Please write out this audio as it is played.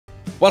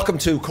Welcome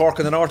to Cork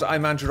in the North.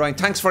 I'm Andrew Ryan.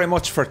 Thanks very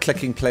much for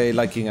clicking play,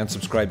 liking and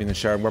subscribing and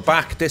sharing. We're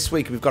back this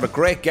week. We've got a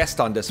great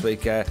guest on this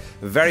week. A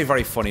very,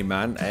 very funny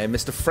man,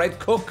 Mr. Fred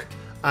Cooke.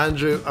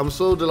 Andrew, I'm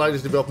so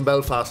delighted to be up in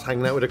Belfast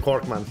hanging out with a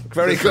Cork man.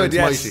 Very good,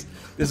 yes. Mighty.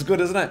 This is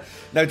good, isn't it?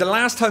 Now, the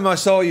last time I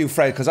saw you,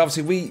 Fred, because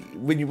obviously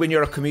when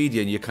you're a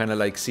comedian, you kind of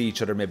like see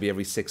each other maybe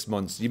every 6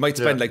 months. You might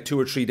spend like 2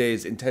 or 3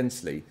 days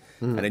intensely,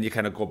 and then you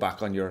kind of go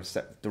back on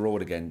the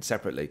road again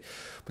separately.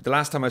 But the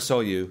last time I saw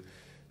you,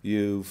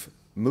 you've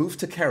moved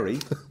to Kerry.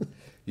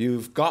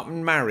 You've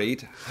gotten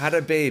married, had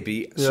a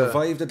baby,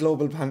 survived a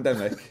global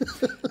pandemic.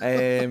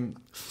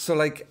 So,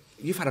 like,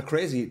 you've had a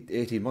crazy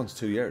 18 months,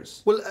 2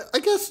 years. Well, I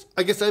guess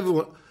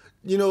everyone,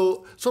 you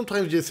know,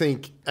 sometimes you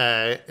think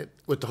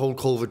with the whole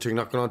COVID thing,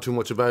 not going on too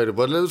much about it,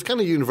 but it was kind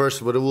of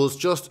universal, but it was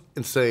just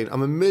insane.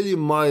 I'm a million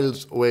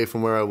miles away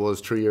from where I was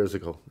 3 years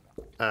ago,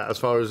 as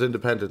far as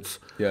independence,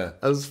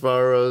 as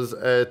far as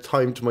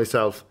time to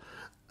myself.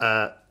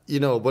 You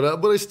know,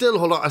 but I still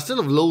hold on. I still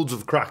have loads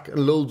of crack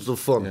and loads of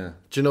fun. Yeah.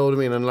 Do you know what I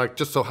mean? And like,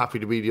 just so happy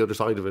to be the other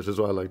side of it as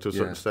well. Like to a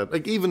certain extent.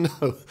 Like even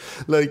now,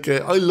 like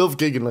I love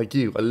gigging like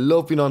you. I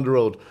love being on the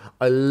road.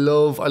 I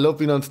love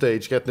being on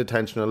stage, getting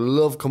attention. I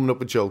love coming up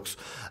with jokes.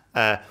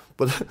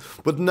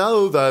 But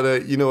now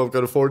that you know I've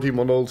got a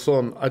 14-month-old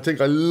son, I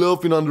think I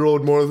love being on the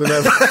road more than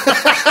ever.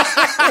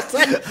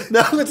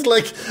 Now it's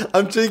like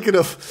I'm thinking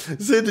of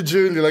saying to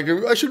Julia, like,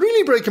 I should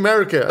really break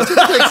America.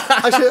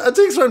 I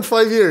think it's around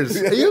 5 years.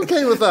 Are you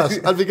okay with that?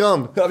 I'll be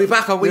gone. I'll be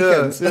back on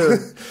weekends. Yeah.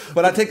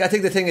 But I think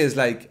the thing is,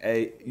 like,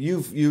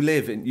 you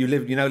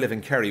now live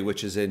in Kerry,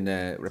 which is in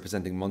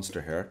representing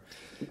Munster here.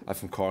 I'm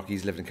from Cork.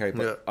 He's lived in Kerry,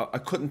 but I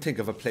couldn't think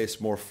of a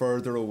place more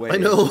further away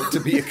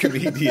to be a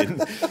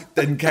comedian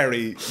than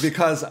Kerry,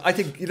 because I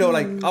think, you know,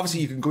 like,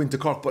 obviously you can go into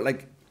Cork, but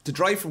like, to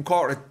drive from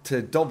Cork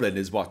to Dublin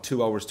is what,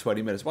 2 hours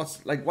 20 minutes.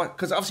 What's like what?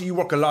 Because obviously you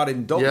work a lot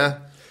in Dublin. Yeah.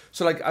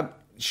 So like,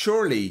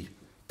 surely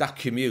that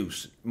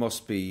commute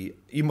must be.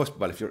 You must,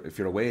 well, if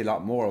you're away a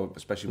lot more,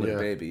 especially with a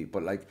baby.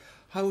 But like,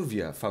 how have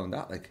you found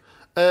that? Like,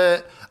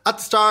 at the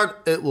start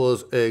it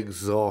was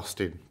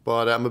exhausting,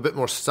 but I'm a bit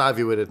more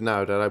savvy with it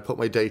now that I put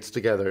my dates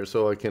together,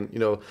 so I can, you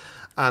know.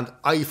 And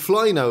I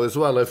fly now as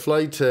well. I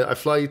fly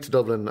to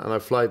Dublin and I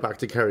fly back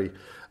to Kerry,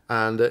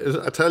 and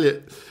I tell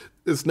you.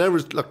 It's never,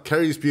 look,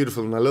 Kerry's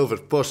beautiful and I love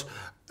it, but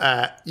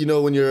you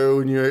know, when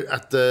you're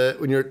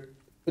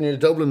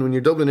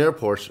Dublin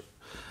airport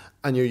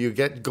and you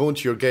get going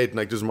to your gate, and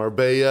like there's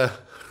Marbella,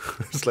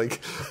 it's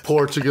like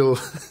Portugal,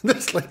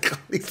 there's like all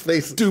these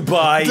places,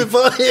 Dubai,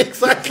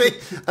 exactly.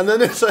 And then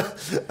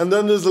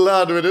there's a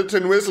lad with a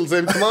tin whistle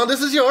saying, "Come on,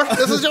 this is your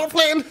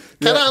plane,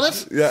 get on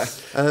it." Yeah.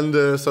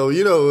 And so,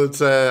 you know,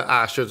 it's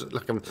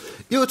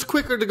it's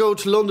quicker to go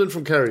to London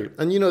from Kerry,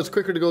 and you know, it's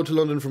quicker to go to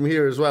London from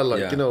here as well.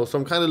 Like, you know, so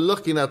I'm kind of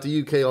looking at the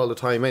UK all the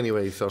time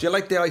anyway. So, do you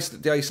like the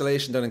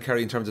isolation down in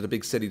Kerry in terms of the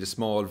big city, the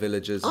small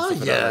villages? And stuff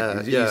like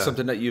that? Is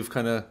something that you've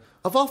kind of.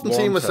 I've often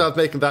seen myself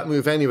making that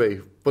move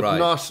anyway, but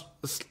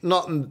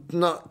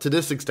not to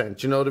this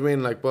extent. You know what I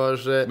mean? Like,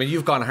 but I mean,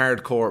 you've gone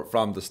hardcore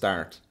from the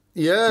start.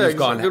 Yeah, you've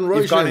gone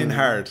in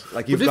hard.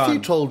 Like, but if you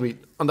told me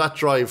on that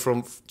drive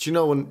from, do you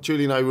know, when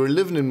Julie and I were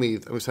living in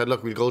Meath and we said,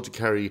 look, we'll go to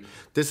Kerry.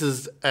 This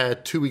is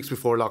 2 weeks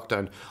before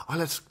lockdown. Oh,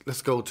 let's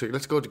go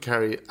to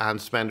Kerry and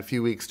spend a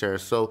few weeks there.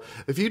 So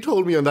if you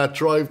told me on that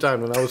drive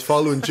down when I was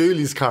following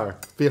Julie's car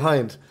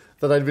behind,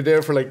 that I'd be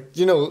there for, like,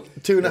 you know,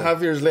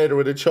 2.5 years later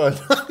with a child.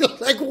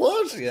 Like,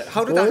 what? Yeah.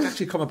 How did that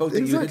actually come about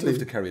that you did move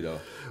to Kerry, though?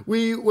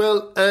 We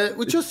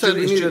just said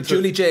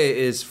Julie J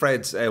is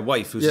Fred's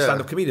wife, who's a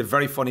stand-up comedian,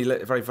 very funny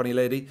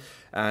lady.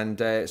 And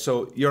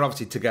so you're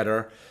obviously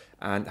together.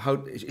 And how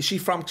is she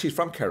from? She's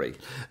from Kerry.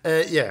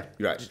 Yeah,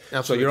 right.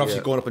 Absolutely, so you're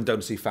obviously going up and down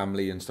to see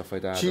family and stuff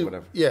like that, or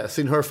whatever. Yeah,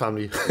 seen her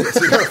family.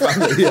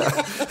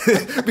 Yeah.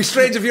 It'd be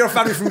strange if you're a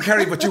family from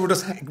Kerry, but you were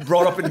just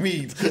brought up in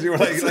Meath because you were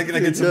like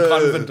in some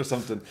convent or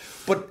something.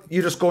 But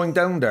you're just going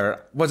down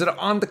there. Was it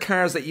on the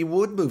cards that you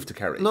would move to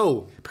Kerry?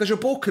 No, because you're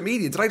both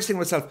comedians. And I just think to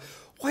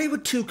myself, why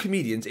would two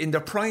comedians in the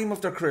prime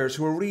of their careers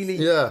who are really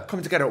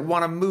coming together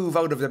want to move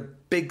out of the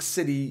big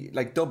city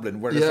like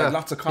Dublin, where there's like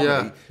lots of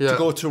comedy, to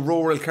go to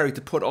rural Kerry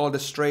to put all the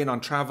strain on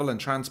travel and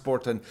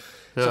transport and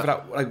stuff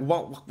like that? Like,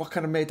 what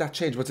kind of made that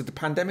change? Was it the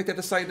pandemic that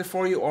decided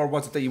for you, or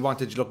was it that you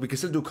wanted, look, we can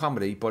still do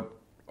comedy, but...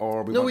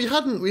 We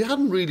hadn't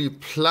really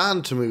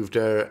planned to move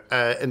there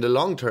in the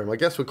long term. I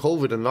guess with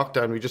COVID and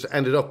lockdown, we just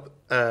ended up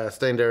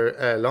staying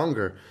there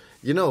longer.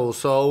 You know,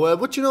 so,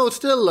 but you know, it's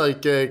still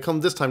like, come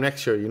this time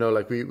next year, you know,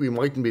 like we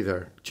mightn't be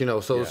there, you know,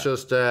 so it's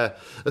just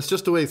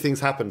the way things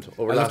happened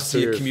over the last 2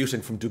 years. I'd love to see you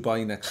commuting from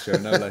Dubai next year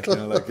now, like, you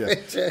know, like,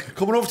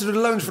 coming over to the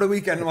lounge for the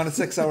weekend on a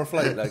 6-hour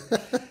flight, like,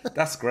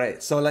 that's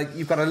great. So, like,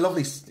 you have a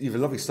lovely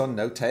son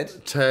now, Ted.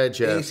 Ted,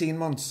 yeah. 18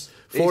 months.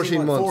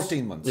 14 months.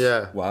 14 months.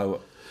 Yeah. Wow.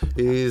 And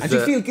do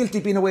you feel guilty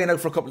being away now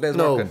for a couple of days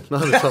working? No,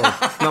 not at all.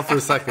 Not for a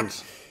second.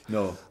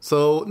 No.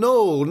 So,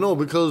 no,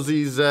 because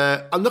he's...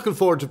 I'm looking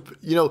forward to...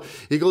 You know,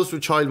 he goes to a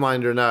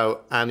childminder now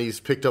and he's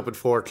picked up at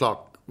 4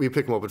 o'clock. We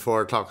pick him up at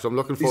 4 o'clock, so I'm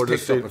looking forward to...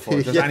 He's picked up at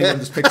 4. Does anyone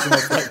just pick him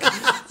up? Like,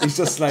 He's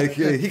just like,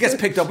 he gets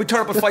picked up. We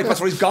turn up at 5 past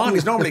 4, he's gone.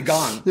 He's normally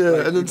gone. Yeah,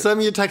 like, and then send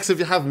me a text if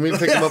you haven't. We'll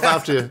pick him up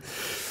after you.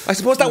 I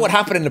suppose that would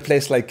happen in a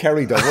place like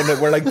Kerry, though, wouldn't it?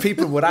 Where like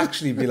people would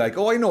actually be like,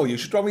 "Oh, I know you.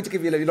 Should want me to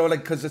give you,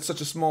 because it's such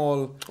a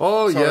small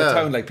sort of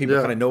town. Like people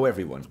kind of know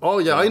everyone." Oh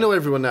yeah, I know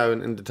everyone now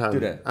in the town. Do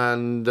they?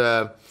 And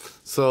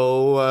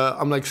so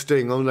I'm like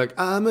Sting. I'm like,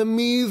 I'm a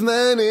Meath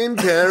man in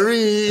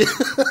Kerry.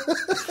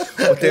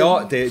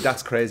 But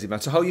that's crazy,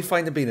 man. So how are you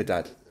finding being a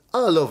dad? I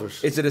love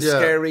it. Is it a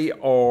scary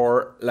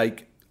or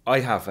like I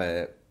have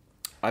a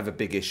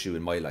big issue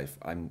in my life.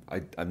 I'm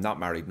not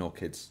married, no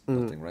kids,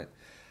 nothing, right?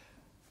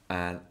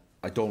 And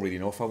I don't really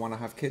know if I want to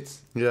have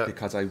kids. Yeah.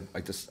 Because I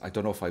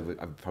don't know if I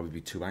would probably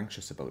be too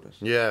anxious about it.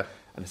 Yeah.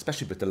 And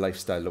especially with the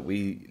lifestyle that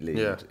we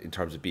lead in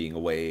terms of being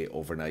away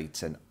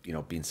overnight and,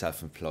 being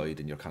self-employed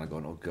and you're kind of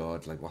going, oh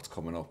God, like what's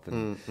coming up?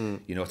 And,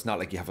 it's not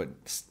like you have a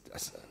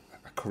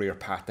career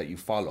path that you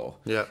follow.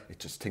 Yeah. It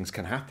just, things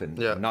can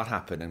happen and not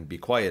happen and be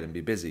quiet and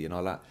be busy and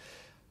all that.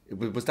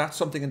 Was that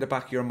something in the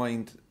back of your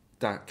mind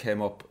that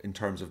came up in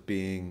terms of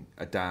being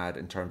a dad,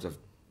 in terms of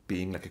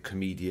being like a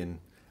comedian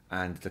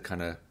and the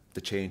kind of the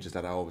changes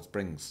that always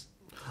brings?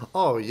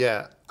 Oh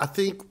yeah, I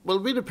think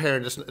being a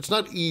parent, it's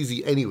not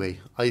easy anyway.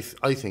 I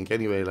think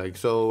anyway. Like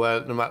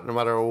so, no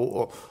matter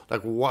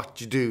like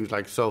what you do,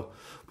 like so.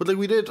 But like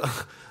we did,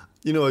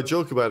 I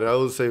joke about it. I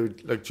always say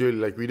like Julie,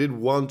 like we did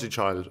want a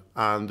child,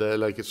 and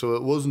so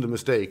it wasn't a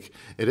mistake.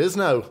 It is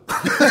now.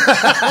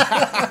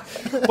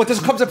 But there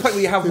comes a point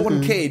where you have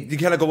one kid, you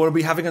kind of go, well, are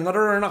we having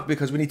another or not?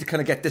 Because we need to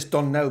kind of get this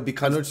done now.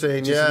 Because I'm not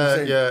saying,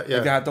 yeah.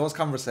 Have you had those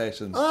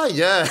conversations? Oh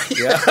yeah,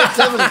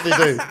 definitely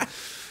do.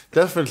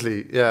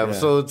 Definitely, yeah.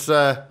 So it's,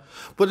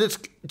 but it's,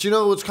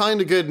 it's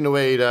kind of good in a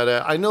way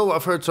that I know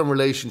I've heard some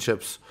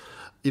relationships.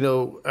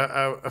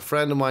 A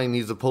friend of mine,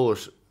 he's a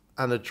poet.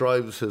 And it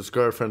drives his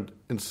girlfriend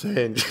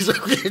insane. She's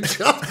like,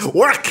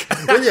 work!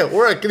 Will you?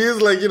 Work! And he's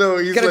like,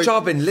 he's get a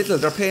job in Lidl.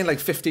 They're paying like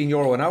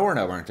 €15 an hour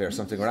now, aren't they? Or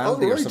something, or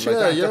Aldi or something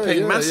like that. They're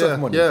paying massive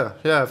money.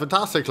 Yeah,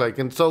 fantastic. Like,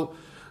 and so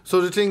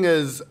the thing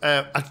is,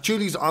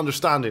 Julie's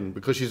understanding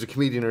because she's a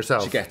comedian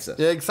herself. She gets it.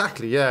 Yeah,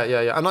 exactly.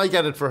 Yeah. And I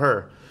get it for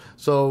her.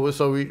 So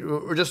we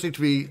just need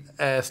to be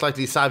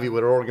slightly savvy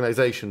with our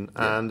organisation,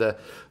 and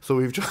so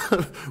we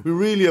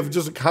really have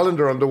just a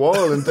calendar on the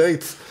wall and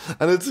dates,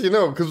 and it's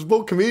because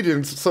both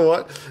comedians,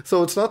 so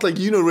it's not like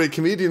the way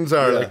comedians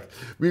are. Like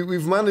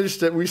we've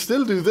managed it. We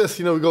still do this.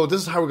 We go.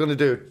 This is how we're going to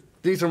do it.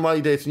 These are my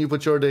dates, and you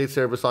put your dates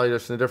there beside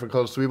us in a different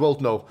colour, so we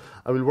both know,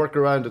 and we'll work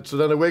around it. So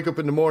then I wake up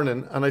in the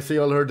morning and I see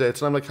all her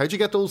dates, and I'm like, how'd you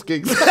get those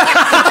gigs? Who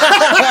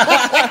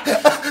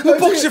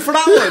books you for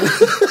that one?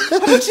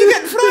 How much are you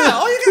getting for that?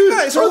 Oh, you get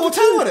that. Is there a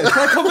hotel on it?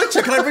 Can I come with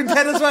you? Can I bring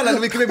Ted as well?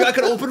 And I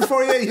can open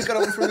for you. You can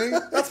open for me.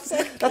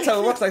 That's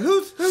how it works. Like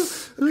who?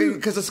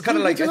 Because it's kind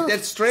of like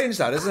it's strange,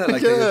 that isn't it?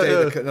 Like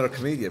another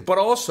comedian, but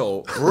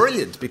also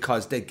brilliant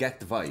because they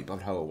get the vibe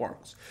of how it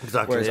works.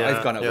 Exactly. Whereas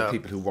I've gone out with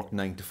people who work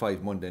 9 to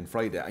 5 Monday and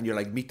Friday, and you're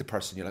like meet the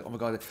person. You're like, oh my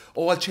God,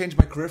 I'll change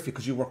my career for you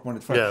because you work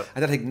Monday to Friday.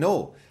 And I think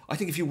no. I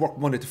think if you work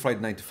Monday to Friday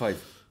 9 to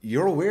 5,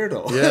 you're a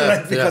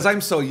weirdo. Because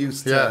I'm so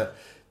used to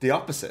the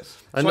opposite. So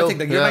I think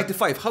like you're 9 to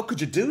 5. How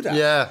could you do that?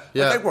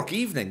 Like I work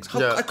evenings.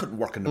 I couldn't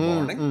work in the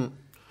morning.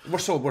 We're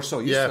so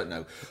used to it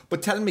now.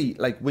 But tell me,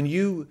 like when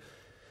you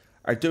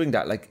are doing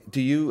that, like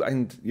do you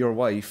and your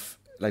wife,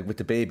 like with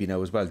the baby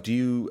now as well, do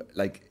you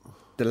like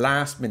the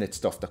last minute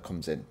stuff that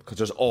comes in? Because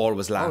there's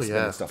always last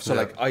minute stuff. So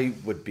like I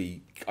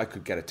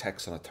could get a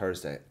text on a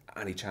Thursday.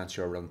 Any chance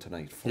you're around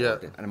tonight?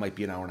 And it might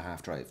be an hour and a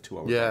half drive, 2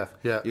 hours.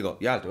 Drive. You go,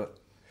 I'll do it.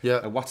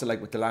 Yeah. And what's it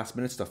like with the last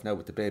minute stuff now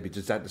with the baby?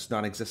 Does that it's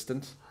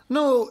non-existent?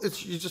 No,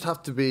 you just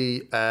have to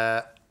be.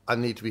 I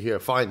need to be here.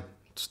 Fine,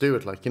 let's do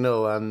it. Like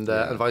and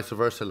vice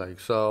versa. Like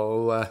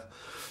so.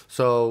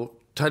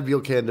 Ted be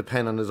okay in the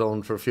pen on his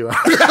own for a few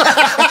hours. We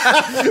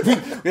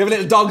have a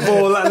little dog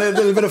bowl and a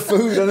little bit of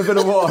food and a bit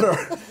of water.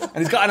 And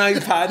he's got an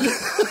iPad.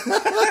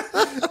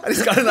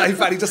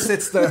 He just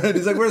sits there and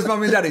he's like, where's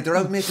Mummy and Daddy? They're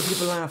out making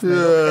people laugh.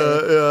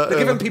 They're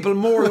giving people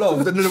more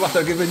love than what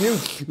they're giving you.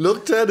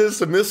 Look, Ted, it's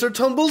Mr.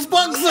 Tumble's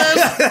boxes.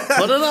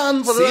 Put it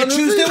on. See you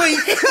Tuesday week.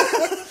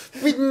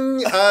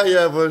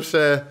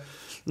 But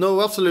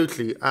no,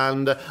 absolutely.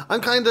 And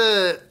I'm kind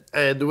of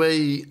the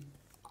way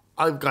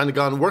I've kind of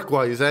gone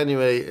work-wise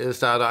anyway is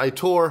that I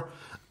tour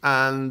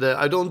and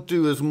I don't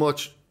do as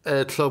much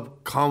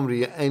club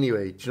comedy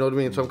anyway. Do you know what I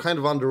mean? So I'm kind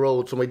of on the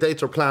road, so my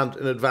dates are planned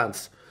in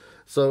advance.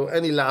 So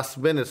any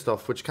last-minute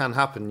stuff, which can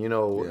happen,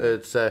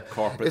 it's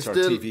corporates it's or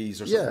still,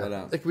 TVs or something like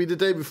that. It could be the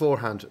day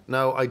beforehand.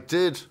 Now I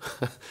did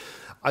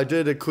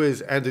a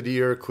quiz, end of the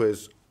year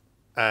quiz,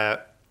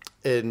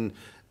 in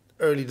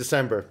early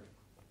December.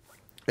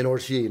 In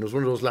RTE, and it was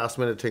one of those last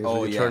minute things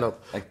where you turn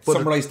up. Like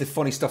summarise the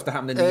funny stuff that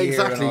happened in the year.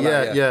 Exactly, and all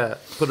that,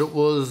 But it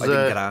was. I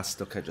didn't get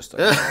asked. Okay, just.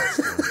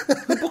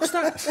 Who books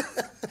that?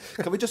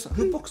 Can we just?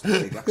 Who books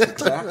that?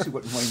 Because I actually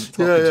wouldn't mind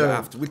talking to you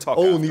after. We talk.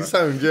 Only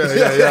sound,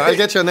 I'll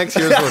get you on next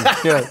year's one.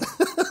 Yeah.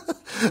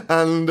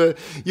 And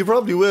you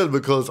probably will,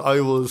 because I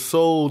was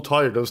so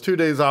tired. It was 2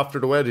 days after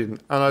the wedding,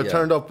 and I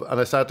turned up and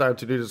I sat down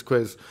to do this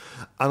quiz,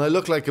 and I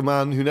looked like a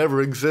man who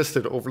never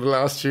existed over the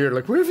last year.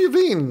 Like, where have you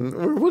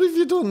been? What have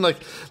you done? Like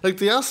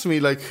they asked me,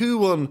 like, who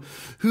won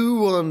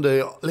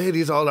the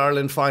Ladies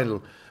All-Ireland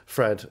final,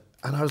 Fred?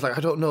 And I was like, I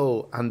don't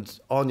know. And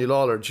Anya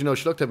Lawler, she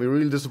looked at me,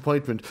 real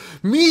disappointment.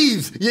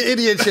 Meath, you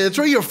idiot, it's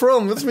where you're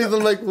from. That's me. I'm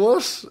like,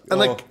 what?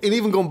 And and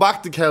even going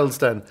back to Kells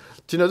then,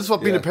 this is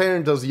what being a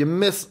parent does. You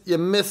miss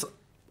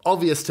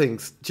obvious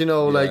things,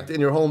 like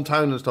in your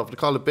hometown and stuff. They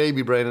call it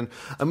baby brain.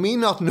 And me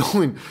not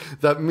knowing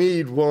that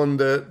Meath won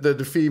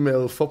the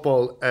female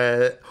football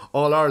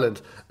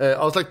All-Ireland,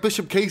 I was like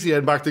Bishop Casey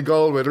heading back to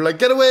Galway. They're like,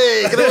 get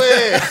away.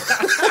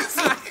 It's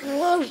like,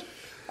 what?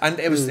 And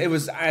it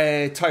was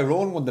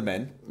Tyrone won the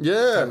men.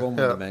 Yeah. Tyrone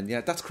won the men. Yeah,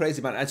 that's crazy,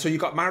 man. And so you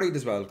got married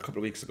as well a couple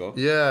of weeks ago.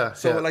 Yeah.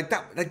 So like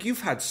that, like you've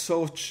had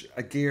such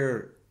a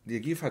gear.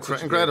 You've had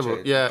such incredible.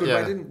 A gear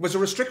Yeah. Was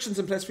there restrictions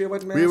in place for your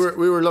wedding? We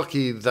were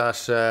lucky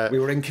that we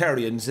were in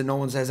Kerrions and no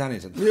one says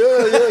anything.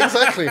 Yeah,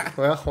 exactly.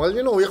 well,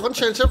 you can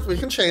change it. We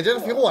can change it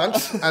if you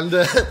want. And you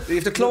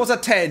have to close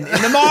at 10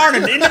 in the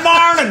morning.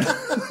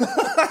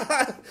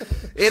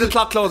 8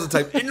 o'clock closing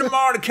time in the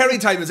morning. Kerry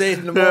time is 8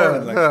 in the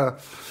morning. Yeah.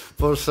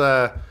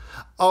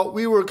 But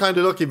we were kind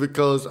of lucky,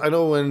 because I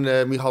know when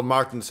Micheál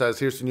Martin says,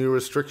 here's the new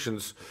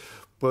restrictions,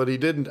 but he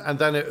didn't, and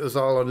then it was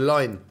all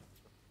online.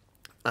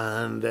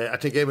 And I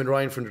think Eamon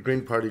Ryan from the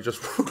Green Party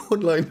just wrote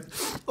one line,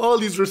 all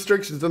these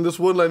restrictions, and this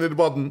one line at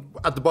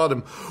the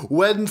bottom,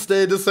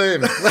 Wednesday the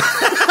same.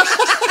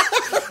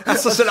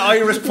 That's such an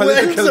Irish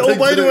political thing. Oh,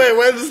 by the way,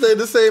 Wednesday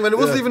the same. And it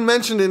wasn't even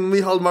mentioned in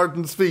Micheál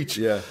Martin's speech.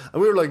 Yeah.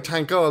 And we were like,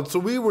 thank God. So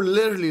we were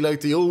literally like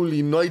the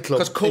only nightclub.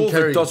 Because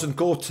COVID doesn't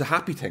go to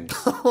happy things.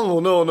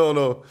 Oh,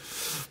 no.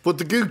 But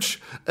the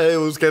Gooch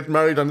was getting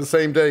married on the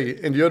same day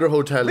in the other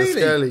hotel in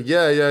Skelly.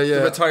 Yeah.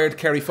 The retired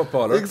Kerry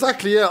footballer.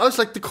 Exactly, yeah. I was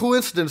like, the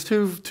coincidence,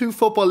 two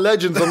football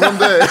legends on one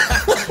day.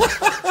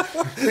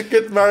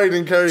 Get married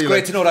in Kerry. It's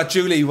great to know that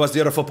Julie was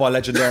the other football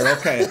legend there.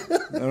 Okay.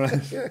 All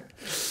right. Yeah.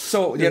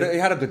 So, you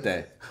had a good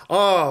day.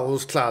 Oh, it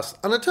was class.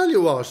 And I tell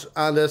you what,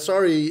 and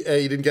sorry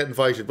you didn't get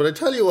invited, but I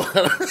tell you what,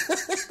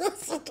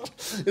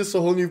 it's a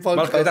whole new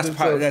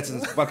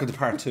podcast. Welcome to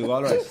part 2,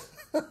 all right.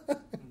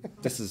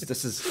 This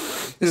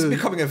is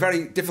becoming a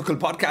very difficult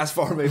podcast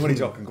for me. What are you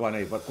joking? Go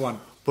on, but go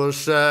on. But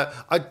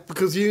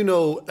because in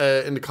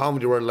the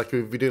comedy world, like,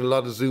 we've been doing a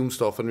lot of Zoom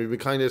stuff, and we've been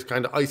kind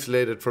of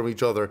isolated from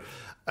each other.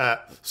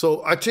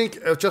 So I think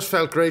it just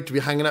felt great to be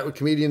hanging out with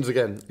comedians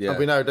again. Yeah. I've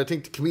been out. I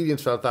think the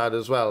comedians felt that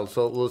as well.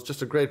 So it was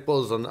just a great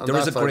buzz. On there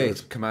is a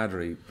great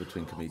camaraderie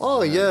between comedians.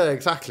 Oh yeah,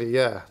 exactly.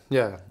 Yeah.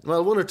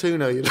 Well, one or two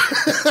now.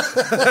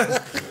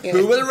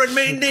 Who will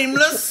remain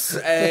nameless?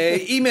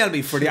 Email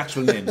me for the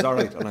actual names. All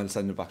right, and I'll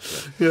send it back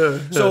to you. Yeah.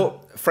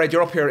 So Fred,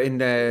 you're up here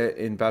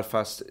in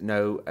Belfast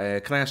now.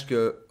 Can I ask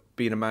you?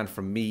 Being a man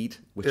from Meath,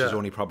 which is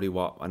only probably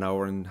an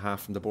hour and a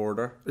half from the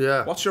border.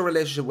 Yeah. What's your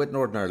relationship with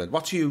Northern Ireland?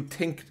 What do you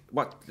think?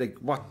 What's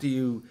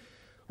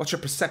your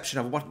perception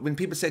of when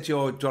people say to you,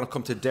 "Oh, do you want to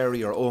come to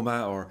Derry or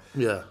Omagh or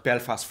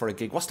Belfast for a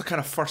gig?" What's the kind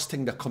of first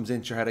thing that comes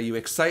into your head? Are you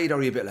excited, or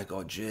are you a bit like,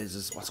 "Oh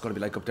Jesus, what's it going to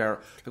be like up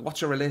there?" Like,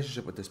 what's your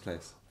relationship with this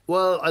place?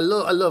 Well, I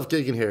love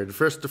gigging here. The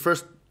first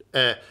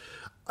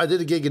I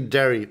did a gig in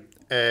Derry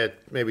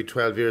maybe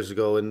 12 years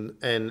ago in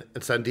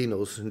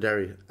Sandino's in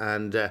Derry,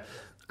 and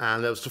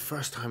it was the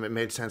first time it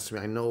made sense to me.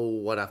 I know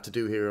what I have to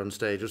do here on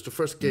stage. It was the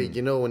first gig,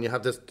 when you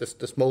have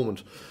this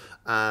moment.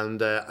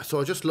 And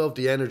so I just loved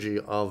the energy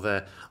of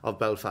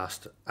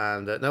Belfast.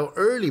 And now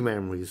early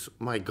memories,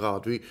 my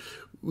God,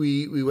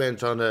 we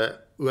went on a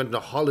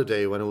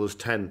holiday when I was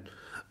 10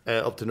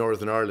 up to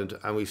Northern Ireland,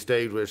 and we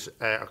stayed with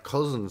our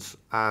cousins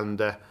and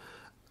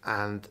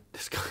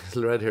this guy,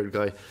 this red-haired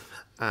guy,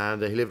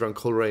 and he lived around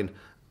Coleraine,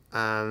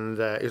 and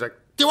he was like,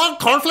 "Do you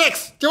want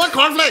cornflakes? Do you want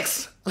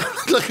cornflakes?"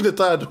 Looking at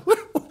Dad,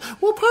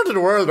 what part of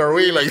the world are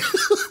we? Like,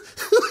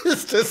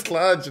 it's this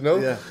lad,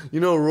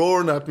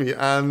 roaring at me,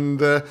 and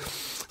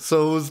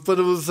so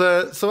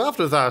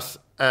after that,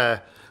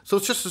 so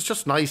it's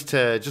just nice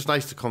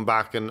to come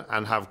back and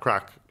have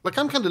crack. Like,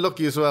 I'm kind of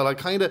lucky as well. I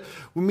kind of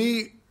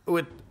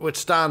with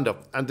stand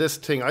up and this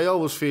thing, I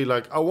always feel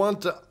like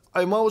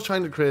I'm always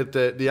trying to create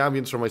the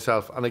ambience for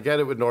myself, and I get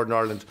it with Northern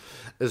Ireland,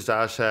 is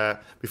that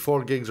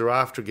before gigs or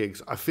after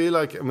gigs, I feel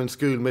like I'm in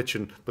school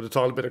mitching, but it's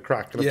all a bit of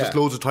crack, and I've just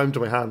loads of time to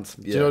my hands.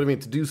 Do you know what I mean?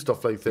 To do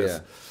stuff like this.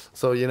 Yeah.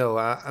 So,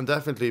 and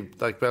definitely,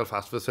 like,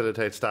 Belfast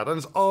facilitates that. And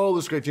it's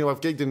always great.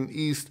 I've gigged in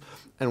East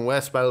and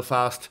West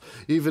Belfast,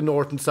 even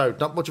North and South.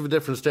 Not much of a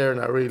difference there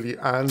now, really.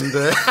 And...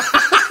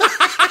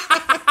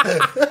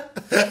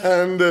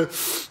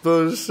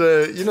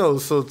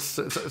 so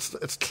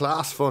it's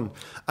class fun,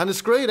 and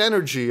it's great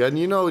energy, and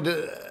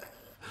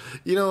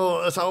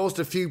it's always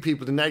the few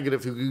people, the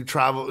negative, who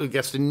travel, who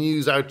gets the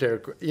news out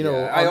there.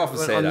 I often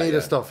say on that,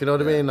 native stuff. You know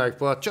what I mean? Like,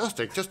 but just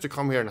to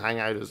come here and hang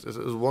out is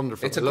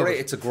wonderful. It's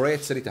a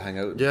great city to hang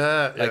out in.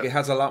 Yeah, like it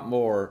has a lot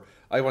more.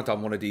 I went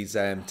on one of these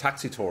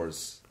taxi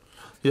tours.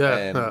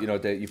 Yeah,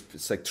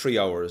 it's like 3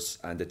 hours,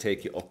 and they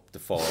take you up the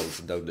falls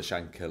and down the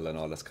Shankill and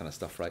all this kind of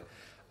stuff, right?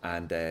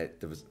 And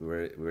we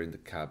were in the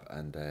cab,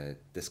 and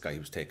this guy who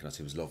was taking us,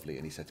 he was lovely,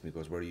 and he said to me, he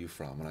goes, "Where are you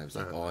from?" And I was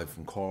like, "Oh, I'm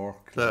from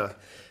Cork."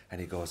 And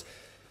he goes,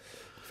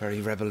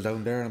 "Very rebel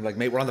down there." And I'm like,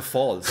 "Mate, we're on the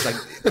falls. Like,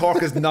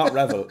 Cork is not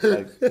rebel.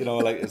 Like, you know,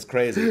 like, it's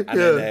crazy." And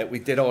then we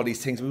did all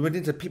these things. We went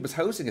into people's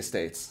housing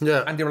estates.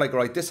 Yeah. And they were like,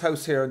 "Right, this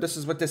house here, and this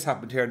is what this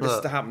happened here, and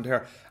this happened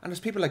here." And there's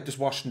people like just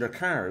washing their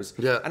cars.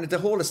 Yeah. And the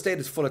whole estate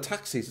is full of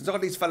taxis. There's all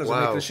these fellas are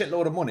making a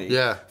shitload of money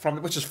from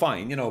it, which is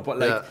fine, you know. But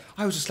like,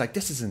 I was just like,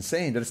 this is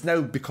insane. That it's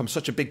now become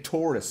such a big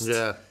tourist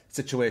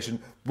situation,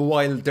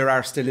 while there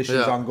are still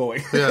issues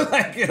ongoing.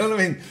 Like, you know what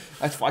I mean?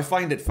 I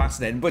find it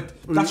fascinating, but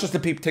that's just the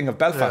thing of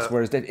Belfast.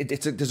 Whereas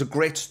there's a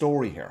great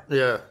story here.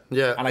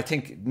 And I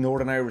think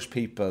Northern Irish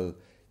people,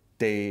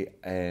 they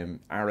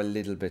are a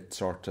little bit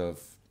sort of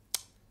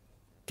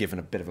given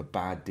a bit of a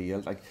bad deal.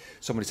 Like,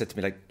 somebody said to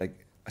me, like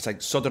it's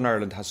like Southern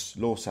Ireland has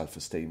low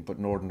self-esteem, but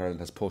Northern Ireland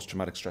has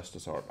post-traumatic stress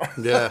disorder.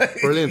 Yeah,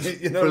 brilliant.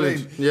 You know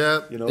brilliant. What I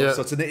mean? You know,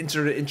 so it's an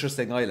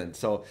interesting island.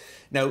 So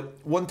now,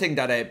 one thing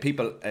that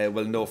people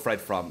will know Fred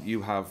from,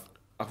 you have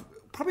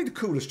probably the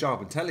coolest job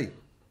in telly.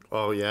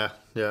 Oh yeah.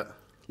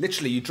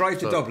 Literally, you drive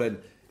to Dublin.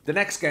 The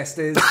next guest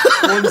is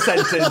one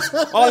sentence,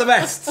 all the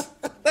best.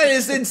 That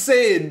is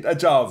insane. A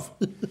job.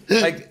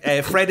 Like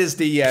Fred is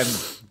the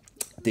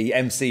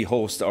MC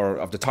host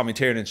of the Tommy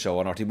Tiernan show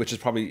on RT, which is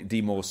probably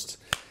the most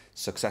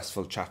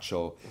successful chat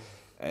show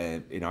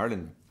in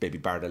Ireland, maybe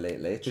bar the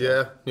Late Late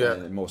Show.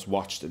 Most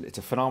watched. It's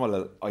a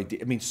phenomenal idea.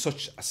 I mean,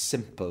 such a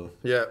simple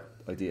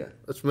idea.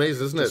 It's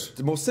amazing, isn't it?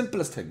 The most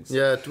simplest things.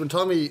 Yeah, when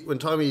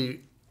Tommy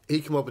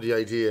he came up with the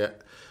idea,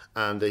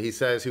 and he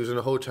says he was in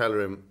a hotel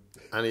room,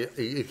 and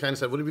he kind of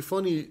said, would it be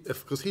funny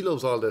if, because he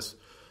loves all this,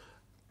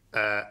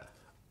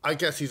 I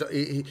guess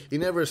he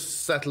never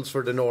settles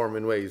for the norm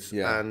in ways.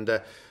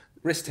 And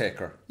risk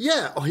taker.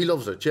 Yeah, he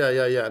loves it. Yeah.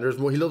 And there's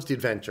more. He loves the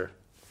adventure.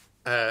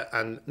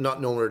 And not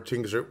knowing where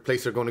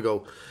places are going to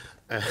go.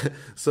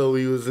 So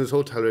he was in his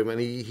hotel room, and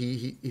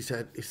he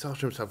said, he thought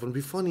to himself, "Wouldn't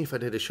it be funny if I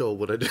did a show,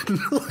 but I didn't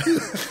know."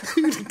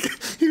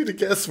 He would have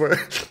guessed where.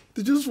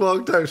 They just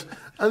walked out,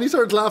 and he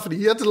started laughing.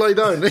 He had to lie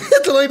down. He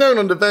had to lie down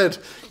on the bed.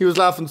 He was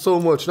laughing so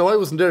much. No, I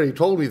wasn't there. He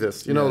told me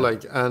this, you know,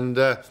 like, and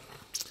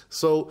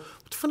so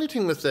the funny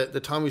thing with the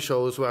Tommy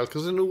show as well,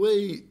 because in a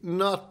way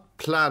not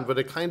planned, but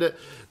it kind of,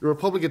 the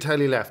Republic of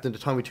Telly left, and the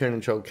Tommy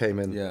Tiernan show came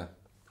in. Yeah.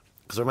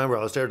 Because I remember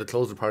I was there to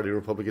close the party of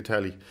Republic of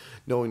Telly,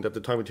 knowing that the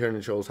Tommy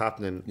Tiernan show was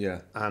happening.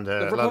 Yeah. And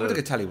the Republic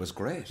of Telly was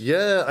great.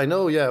 Yeah, I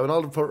know, yeah. When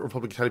all the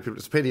Republic of Telly people,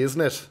 it's a pity, isn't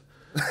it?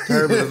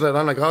 Terrible, isn't it?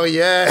 I'm like, oh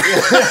yeah.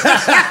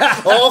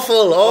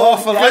 Awful.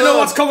 I know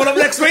what's coming up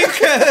next week.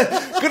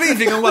 Good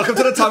evening and welcome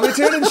to the Tommy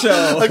Tiernan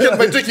show. I get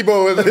my dicky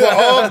bow and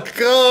oh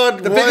God.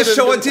 The biggest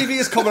show on TV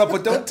is coming up,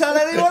 but don't tell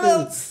anyone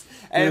else.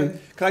 Can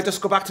I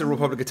just go back to the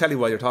Republic of Telly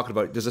while you're talking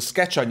about it? There's a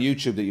sketch on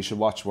YouTube that you should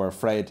watch where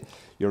Fred,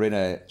 you're in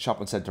a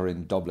shopping centre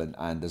in Dublin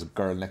and there's a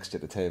girl next to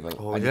you at the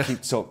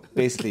table. So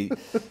basically,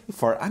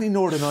 for any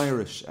Northern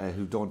Irish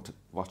who don't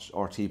watch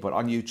RT, but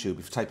on YouTube,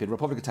 if you type in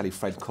Republic of Telly,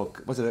 Fred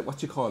Cooke, what do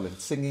you call it?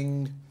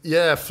 Singing?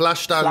 Yeah,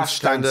 flash dance,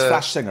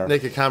 flash singer.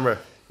 Naked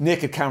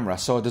camera.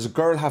 So there's a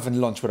girl having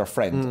lunch with her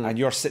friend, and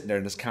you're sitting there,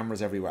 and there's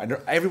cameras everywhere, and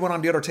everyone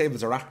on the other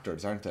tables are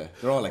actors, aren't they?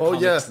 They're all like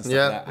comics and stuff like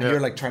that. And you're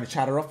like trying to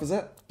chat her up, is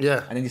it?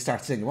 Yeah. And then you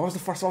start singing. What was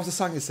the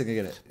song you're singing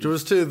in it? There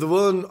was two.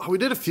 We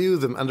did a few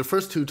of them, and the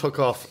first two took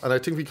off, and I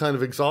think we kind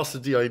of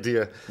exhausted the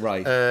idea.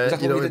 Right. Was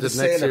that we did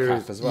the next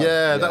series as well?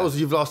 Yeah, that was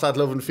You've Lost That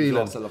Love and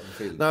Feeling.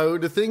 Now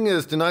the thing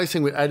is, the nice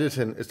thing with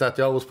editing is that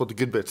they always put the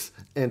good bits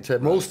into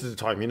most of the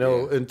time, you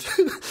know, into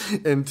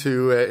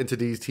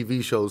these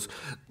TV shows.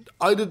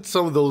 I did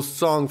some of those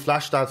song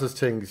flash dances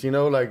things, you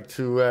know, like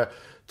to a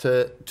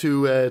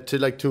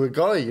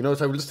guy, you know,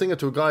 so I will just sing it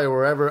to a guy or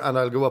wherever, and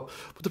I'll go up.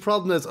 But the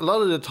problem is, a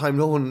lot of the time,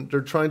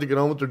 they're trying to get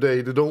on with their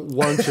day. They don't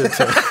want you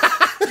to.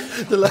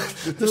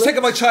 They're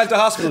taking my child to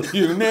hospital.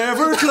 You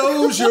never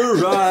close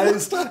your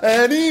eyes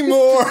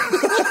anymore.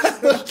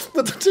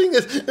 but the thing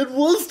is, it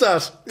was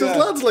that. There's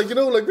lads like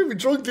maybe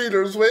drug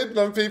dealers waiting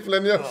on people,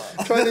 and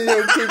trying to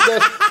keep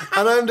that.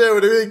 And I'm there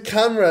with a big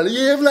camera.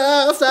 You've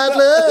lost that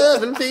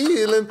love and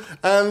feeling,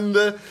 and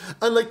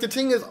like the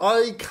thing is,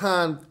 I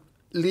can't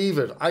leave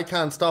it. I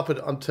can't stop it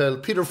until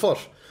Peter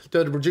Foote,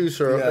 the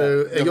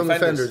producer, Young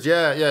Offenders.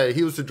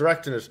 He was the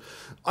directing it.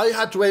 I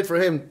had to wait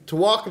for him to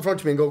walk in front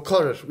of me and go,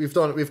 cut it, we've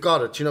done it, we've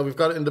got it, we've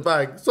got it in the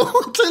bag. So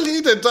until he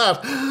did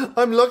that,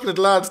 I'm looking at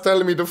lads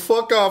telling me to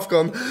fuck off,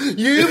 going,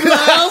 you've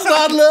lost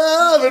that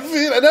love and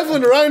feel, and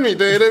everyone around me,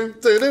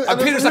 and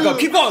Peter's like,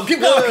 keep going.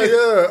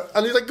 Yeah,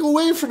 and he's like, go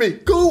away from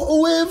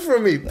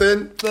me.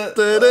 Then.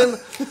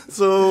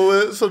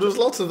 So there's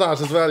lots of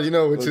that as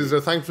well, which is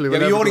thankfully. Yeah,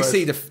 but you only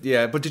see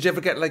but did you ever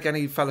get like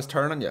any fellas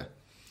turn on you?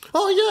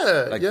 Oh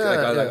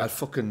yeah, I'll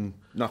fucking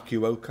knock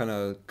you out, kind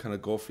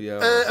of go for you.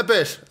 A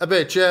bit,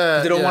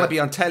 yeah. They don't want to be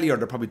on telly, or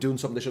they're probably doing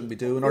something they shouldn't be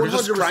doing, or they're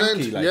just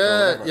cranky. Like,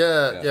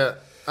 yeah.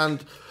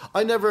 And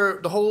I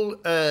never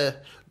they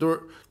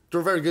were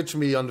very good to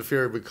me on the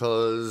Fear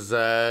because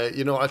I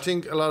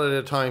think a lot of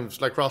the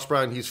times, like Ross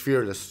Brown, he's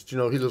fearless.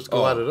 He'll just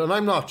go at it, and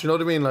I'm not. You know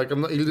what I mean? Like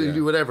he'll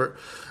do whatever,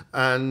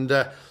 and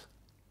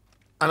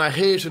I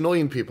hate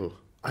annoying people.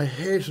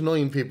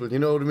 You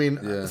know what I mean?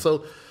 Yeah.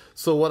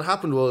 So what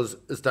happened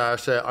is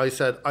that I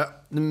said,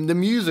 the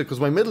music was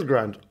my middle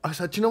ground. I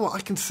said, you know what,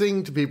 I can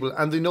sing to people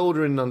and they know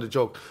they're in on the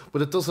joke,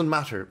 but it doesn't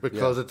matter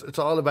because it's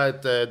all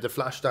about the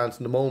flash dance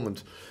in the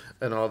moment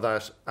and all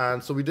that.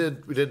 And so we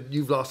did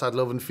You've Lost That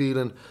Love and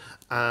Feeling,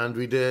 and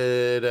we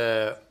did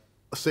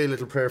Say a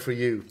Little Prayer for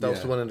You. That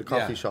was the one in the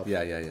coffee shop.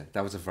 Yeah.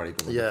 That was a very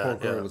good one. Yeah, The poor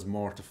girl was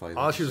mortified.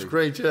 Oh, she was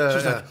great, yeah. She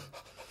was like...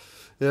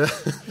 Yeah,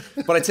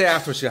 but I'd say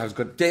afterwards she was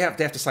good. They have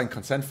to sign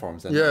consent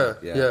forms. Then,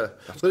 yeah.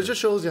 But it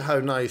just shows you how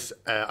nice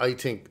I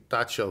think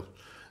that show,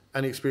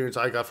 and the experience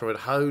I got from it,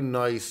 how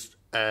nice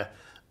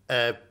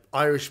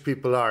Irish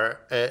people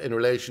are in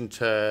relation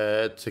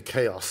to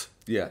chaos.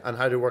 Yeah, and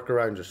how they work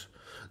around it.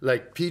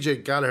 Like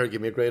PJ Gallagher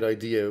gave me a great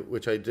idea,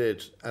 which I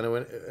did, and I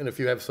went in a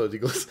few episodes. He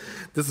goes,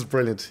 "This is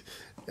brilliant."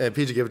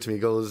 PJ gave it to me. He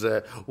goes,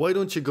 "Why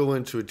don't you go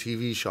into a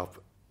TV shop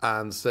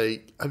and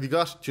say, have you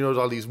got, do you know,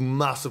 all these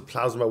massive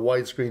plasma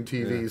widescreen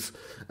TVs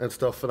and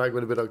stuff?" And I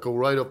went a bit, I'd go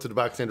right up to the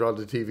back center of all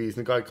the TVs, and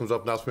the guy comes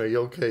up and asks me, "Are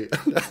you okay?"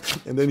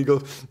 And then he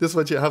goes, "This is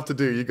what you have to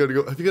do. You got to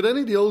go, have you got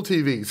any of the old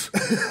TVs?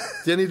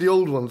 Any of the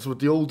old ones with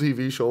the old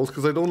TV shows?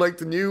 Because I don't like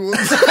the new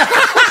ones."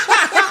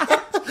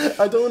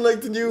 I don't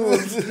like the new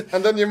ones.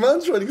 And then your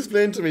man's trying to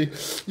explain to me,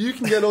 you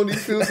can get Only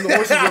Fools and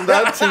Horses on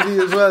that TV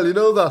as well. You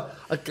know that?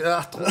 I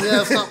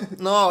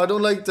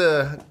don't like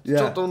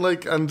don't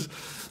like, and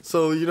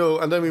so, you know,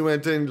 and then we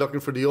went in looking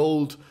for the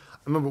old.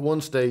 I remember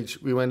one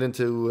stage we went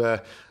into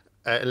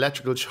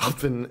electrical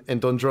shop in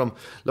Dundrum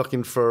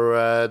looking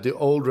for the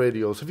old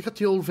radios. Have you got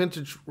the old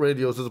vintage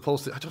radios as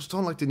opposed to? I just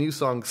don't like the new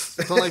songs.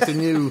 I don't like the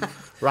new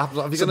rap.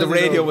 So the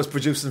radio was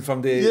producing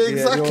from the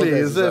exactly the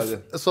as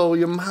if so.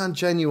 Your man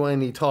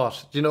genuinely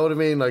thought. Do you know what I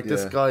mean? Like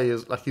this guy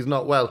is like he's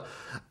not well,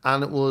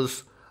 and it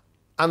was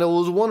a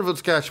wonderful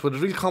sketch, but a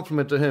real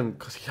compliment to him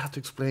because he had to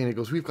explain. He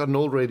goes, "We've got an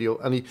old radio,"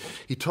 and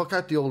he took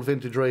out the old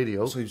vintage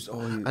radio,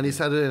 and he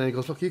said it in, and he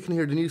goes, "Look, you can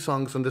hear the new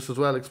songs on this as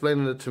well,"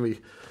 explaining it to me.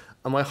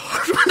 And my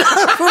heart went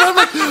out.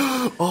 Like,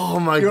 oh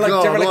my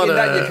God!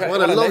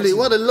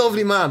 What a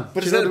lovely man.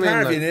 But it's a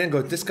part of you then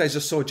go, this guy's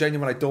just so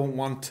genuine. I don't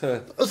want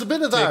to. There's a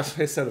bit of that. Take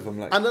piss out of him,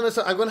 like. And then I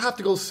said, I'm going to have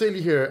to go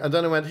silly here. And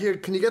then I went, here,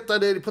 can you get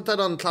that? Put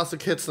that on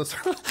classic hits and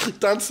start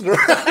dancing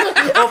around.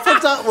 I'll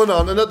put that one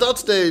on. And at that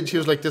stage, he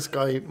was like, this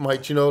guy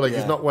might, you know, like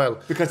he's not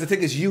well. Because the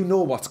thing is, you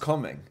know what's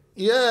coming.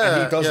 Yeah,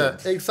 and he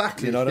doesn't. Yeah,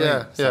 exactly. You know what I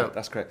mean? So yeah,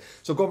 that's great.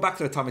 So going back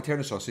to the Tommy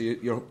Tiernan show, so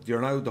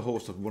you're now the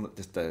host of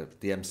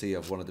the MC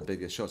of one of the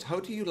biggest shows. How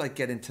do you like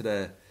get into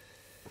the?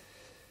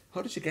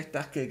 How did you get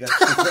that gig?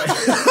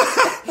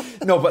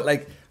 Actually? No, but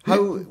like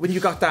how when you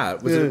got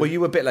that, were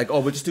you a bit like, oh,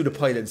 we'll just do the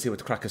pilot and see what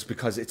the crack is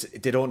because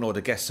they don't know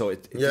the guests, so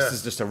this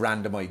is just a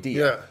random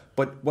idea. Yeah.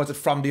 But was it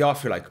from the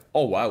off? You're like,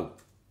 oh wow,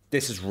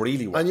 this is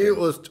really working. I knew it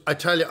was. I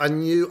tell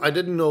you, I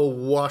didn't know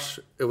what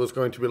it was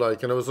going to be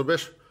like, and I was a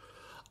bit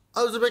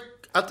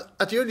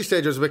at the early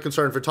stage I was a bit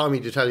concerned for Tommy,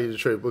 to tell you the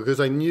truth, because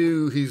I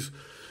knew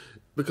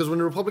because when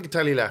the Republic of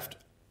Telly left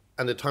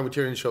and the Tommy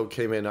Tiernan show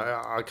came in,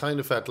 I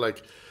kind of felt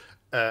like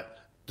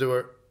they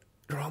were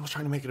almost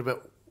trying to make it a bit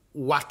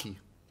wacky.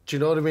 Do you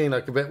know what I mean?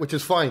 Like a bit, which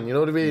is fine. You know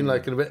what I mean?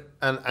 Like a bit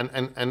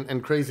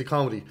and crazy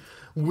comedy,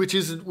 which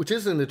is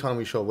in the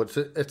Tommy show. But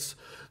it's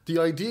the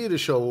idea of the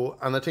show,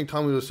 and I think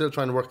Tommy was still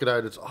trying to work it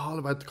out. It's all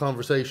about the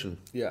conversation.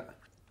 Yeah,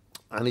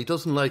 and he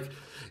doesn't like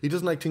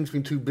things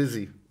being too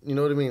busy. You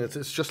know what I mean?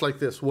 It's just like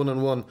this,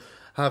 one-on-one,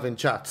 having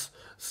chats.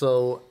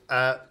 So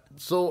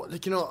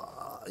like, you know,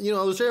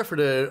 I was there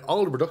for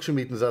all the production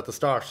meetings at the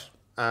start,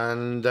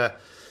 and I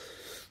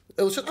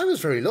was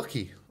very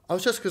lucky. I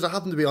was just because I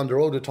happened to be on the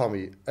road with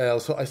Tommy.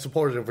 So I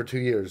supported him for 2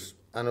 years,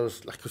 and it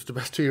was the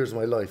best 2 years of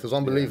my life. It was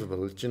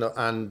unbelievable, you know.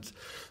 And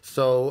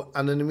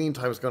in the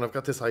meantime, I've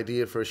got this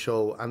idea for a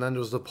show, and then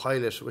there was the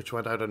pilot which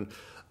went out, and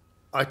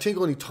I think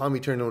only Tommy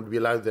Tiernan would be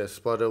allowed this,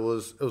 but it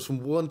was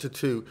from 1 to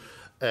 2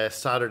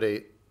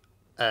 Saturday.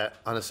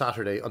 On a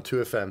Saturday on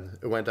 2FM,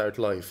 it went out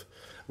live,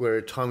 where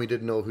Tommy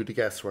didn't know who the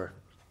guests were,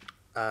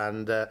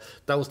 and that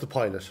was the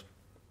pilot.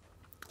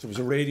 So it was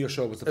a radio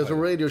show. It was a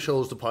radio show.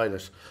 Was the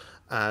pilot,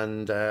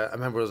 and I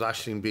remember it was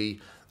Aisling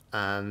B,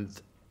 and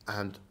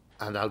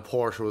Al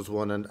Porter was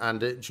one,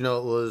 and it, you know,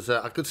 it was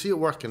I could see it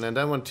working, and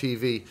then on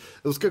TV,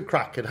 it was good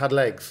crack. It had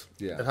legs.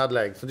 Yeah, it had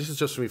legs. And this is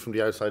just me from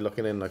the outside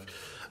looking in, like,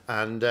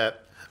 and I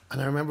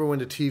remember when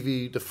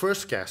the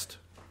first guest.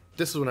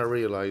 This is when I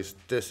realised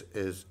this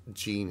is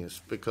genius,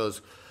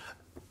 because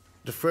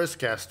the first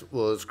guest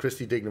was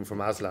Christy Dignam from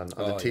Aslan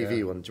on the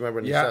TV one. Do you remember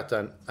when he sat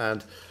down?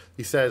 And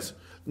he says,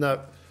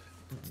 now,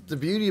 the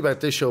beauty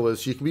about this show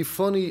is you can be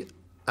funny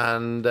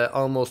and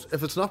almost,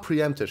 if it's not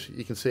preempted,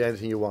 you can say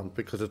anything you want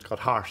because it's got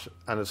heart,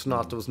 and it's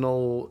not, there's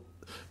no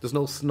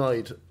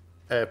snide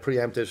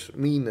preempted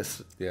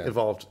meanness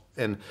involved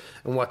in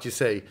what you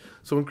say.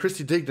 So when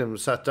Christy Dignam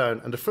sat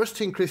down, and the first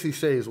thing Christy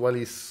says while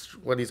he's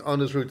on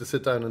his route to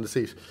sit down in the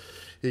seat,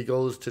 he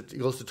goes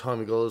to Tom.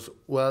 He goes,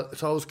 "Well,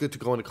 it's always good to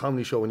go on a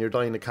comedy show when you're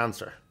dying of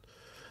cancer."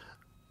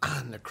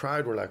 And the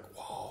crowd were like,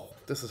 "Whoa,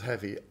 this is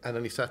heavy." And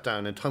then he sat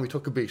down, and Tommy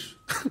took a beat.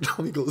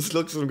 Tommy looks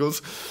at him, and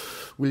goes,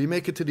 will you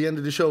make it to the end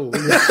of the show?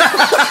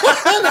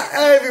 And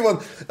everyone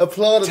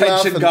applauded,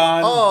 tension laughing.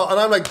 Gone. Oh, and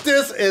I'm like,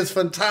 this is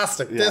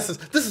fantastic. Yeah. This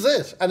is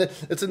it, and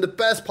it's in the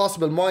best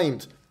possible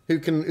mind who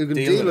can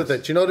deal with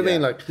it. You know what I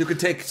mean? Like, you could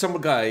take some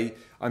guy,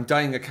 I'm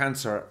dying of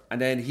cancer, and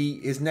then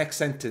his next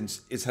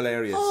sentence is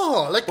hilarious.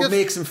 Oh, like it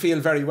makes him feel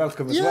very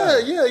welcome as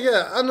well.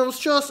 Yeah. And there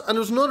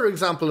was another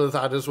example of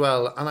that as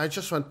well. And I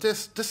just went,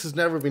 this has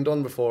never been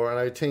done before, and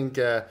I think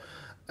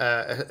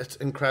it's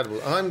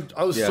incredible. And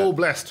I was so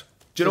blessed.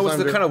 Do you know,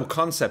 it's the kind of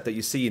concept that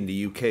you see in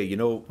the UK, you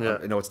know,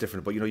 I know it's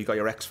different, but you know, you got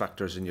your X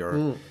Factors and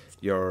your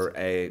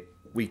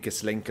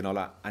Weakest Link and all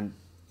that, and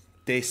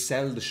they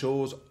sell the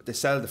shows, they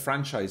sell the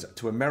franchise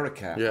to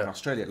America and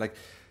Australia. Like,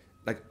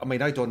 I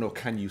mean, I don't know,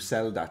 can you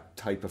sell that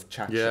type of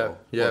chat show?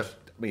 Yeah. But,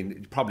 I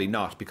mean, probably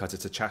not, because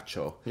it's a chat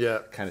show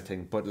kind of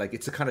thing. But like,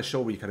 it's the kind of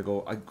show where you kind of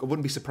go, I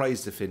wouldn't be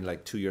surprised if in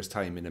like 2 years'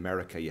 time in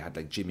America you had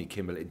like Jimmy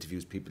Kimmel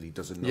interviews people he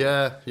doesn't know.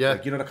 Yeah.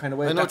 Like, you know, the kind of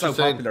way. That's how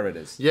popular it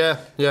is. Yeah.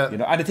 You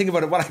know, and the thing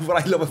about it, what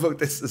I love about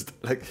this is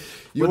like,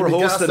 you were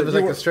hosting. It was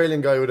like an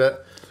Australian guy with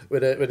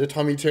a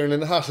Tommy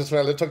Tiernan hat as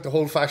well. It took the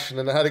whole fashion,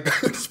 and it had a guy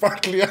with a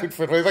sparkly outfit.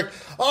 And I was like,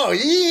 oh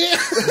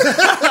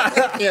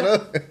yeah, you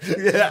know,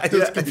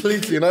 it's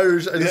completely an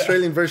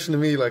Australian version of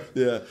me. Like,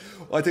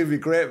 I think it'd be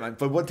great, man.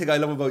 But one thing I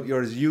love about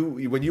yours,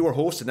 when you were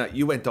hosting that,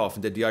 you went off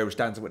and did the Irish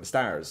Dancing with the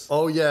Stars.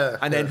 Oh yeah.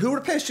 And then who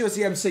replaced you as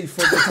the MC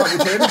for the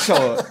Tommy Tiernan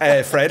show,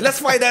 Fred?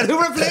 Let's find out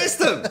who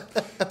replaced him.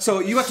 So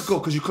you had to go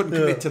because you couldn't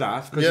commit to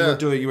that,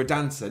 because you were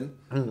dancing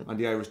on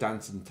the Irish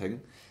dancing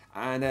thing.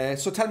 And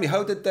so tell me,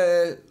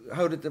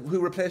 who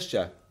replaced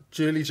you?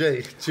 Julie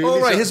J.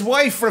 His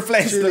wife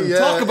replaced him.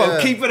 Talk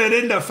about keeping it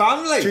in the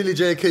family. Julie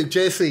J.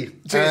 JC.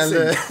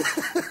 And,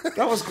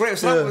 that was great.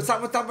 So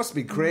that must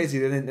be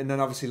crazy. And then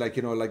obviously, like,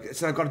 you know, like,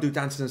 so I've got to do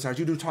Dancing in the Stars.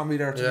 You do Tommy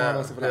there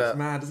tomorrow. Stuff like that. It's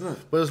mad, isn't it?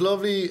 But it was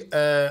lovely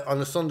on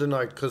a Sunday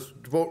night, because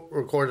we both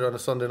recorded on a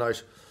Sunday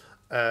night.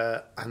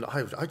 And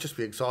I'd just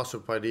be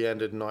exhausted by the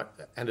end of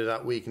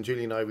that week. And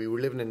Julie and I, we were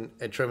living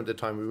in Trim at the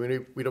time.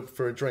 We'd up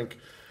for a drink.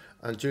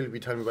 And Julie would be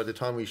telling me about the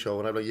Tommy show,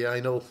 and I'd be like, I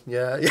know,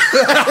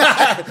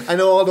 I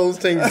know all those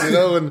things, you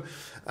know,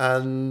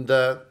 and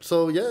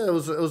so it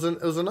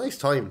was a nice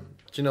time,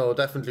 you know, it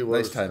definitely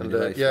was. Nice time,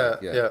 and,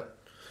 yeah.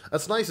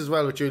 That's nice as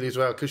well with Julie as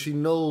well, because she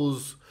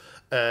knows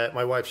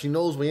my wife, she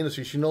knows my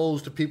industry, she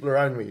knows the people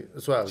around me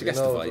as well. She gets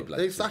the vibe, like,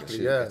 exactly,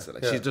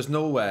 There's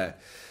no,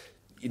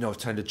 you know,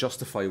 trying to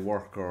justify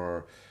work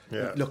or.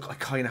 Look, I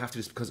kind of have to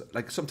just, because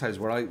like sometimes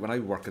when I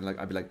work, and like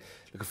I'd be like,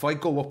 look, if I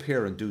go up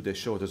here and do this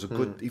show, there's a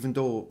good, even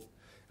though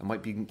I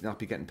might not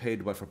be getting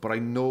paid well for it, but I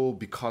know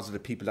because of the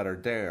people that are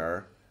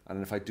there,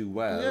 and if I do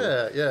well,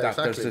 that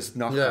exactly. There's this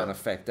knock-on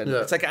effect. And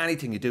it's like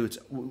anything you do,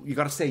 you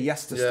got to say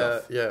yes to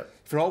stuff.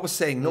 If you're always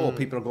saying no,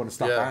 people are going to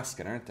stop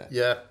asking, aren't they?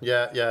 You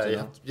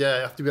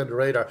have to be on the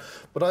radar.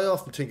 But I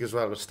often think as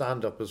well with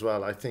stand-up as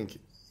well, I think,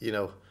 you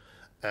know,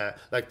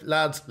 like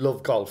lads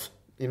love golf.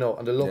 You know,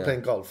 and they love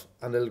playing golf,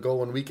 and they'll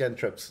go on weekend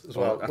trips as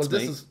well. Well,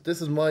 this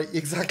is my,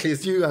 exactly,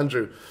 it's you,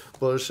 Andrew.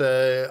 But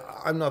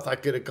I'm not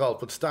that good at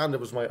golf. But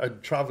stand-up was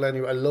I'd travel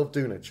anywhere. I love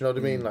doing it. You know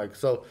what I mean? Like,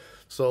 so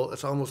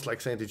it's almost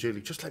like saying to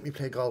Julie, just let me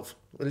play golf.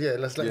 Well,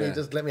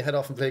 let me head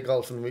off and play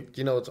golf, and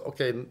you know, it's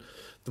okay.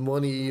 The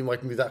money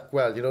mightn't be that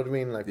well. You know what I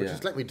mean? Like, but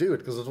just let me do it,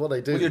 because it's what I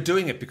do. Well, you're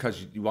doing it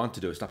because you want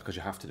to do it. It's not because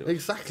you have to do it.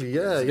 Exactly.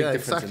 There's a big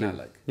difference exactly. in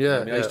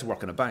that, like. I used to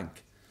work in a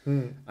bank.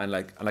 And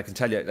I can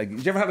tell you, like,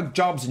 did you ever have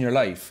jobs in your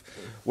life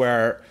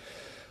where,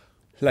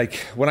 like,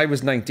 when I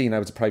was 19, I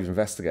was a private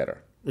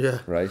investigator.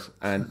 Right?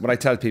 And when I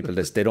tell people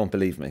this, they don't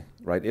believe me.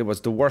 Right? It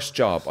was the worst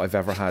job I've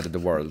ever had in the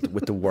world,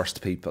 with the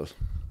worst people.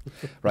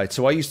 Right?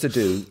 So I used to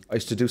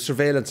do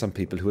surveillance on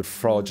people who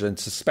had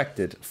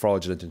suspected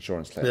fraudulent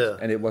insurance claims.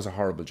 And it was a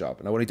horrible job.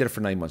 And I only did it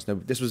for 9 months. Now,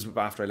 this was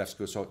after I left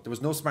school, so there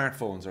was no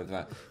smartphones or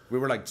that. We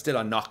were like still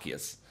on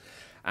Nokias.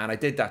 And I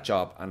did that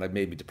job, and it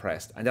made me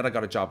depressed. And then I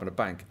got a job in a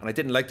bank, and I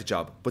didn't like the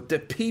job, but the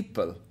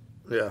people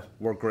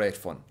were great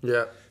fun.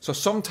 So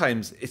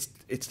sometimes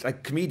it's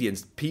like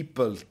comedians,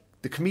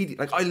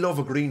 like, I love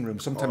a green room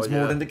sometimes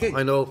more than the gig.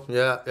 I know,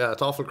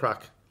 it's awful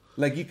crack.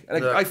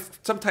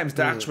 Sometimes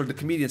the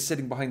comedian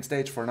sitting behind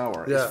stage for an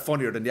hour is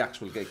funnier than the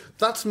actual gig.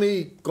 That's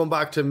me going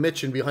back to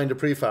Mitchin behind the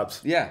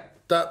prefabs.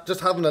 That, just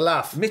having a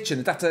laugh.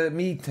 Mitchin, that's a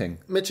Mead thing.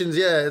 Mitchin's,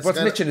 it's what's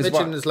Mitchin is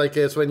what? Mitchin is like,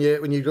 it's when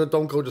you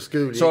don't go to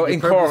school. So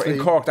in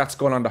Cork, that's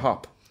going on the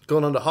hop.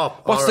 Going on the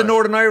hop. What's the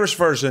Northern Irish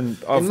version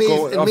of in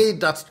Mead,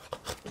 that's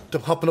the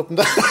hopping up and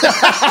down.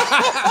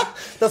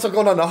 That's what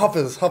going on the hop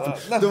is. Hopping.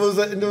 There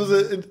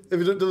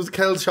was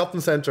Kel's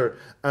shopping centre,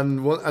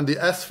 and the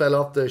S fell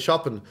off the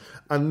shopping,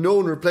 and no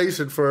one replaced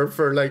it for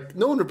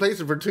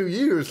 2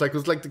 years. Like, it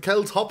was like the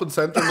Kel's hopping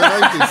centre in the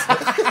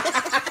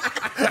 90s.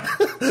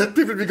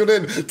 People would be going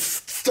in. Give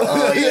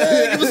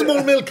us some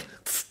more milk.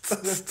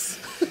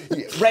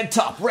 Red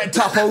top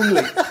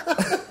only.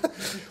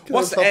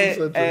 What's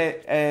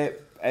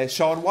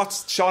Sean?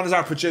 Sean is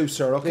our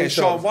producer. Okay,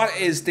 Sean. What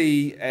is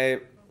the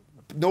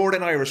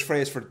Northern Irish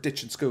phrase for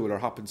ditching school or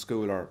hopping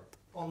school or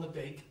on the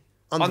big?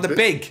 On the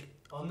big.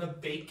 On the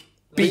big.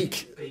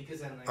 Beak. Beak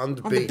is in like on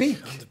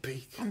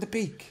the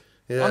beak.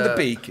 On the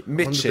beak,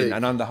 mitching,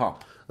 and on the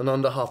hop. And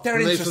on the hop. They're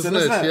interesting,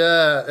 isn't it?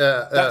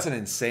 Yeah. That's an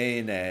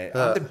insane...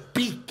 on the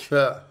beak.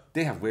 Yeah.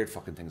 They have weird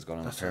fucking things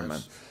going on up here,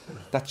 man.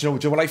 That, you know,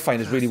 what I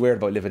find is really weird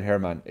about living here,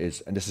 man,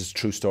 is, and this is a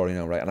true story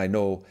now, right? And I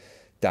know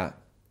that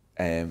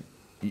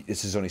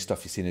this is only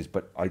stuff you've seen,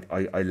 but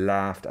I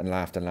laughed and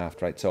laughed and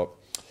laughed, right? So,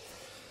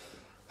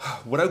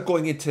 without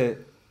going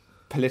into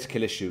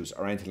political issues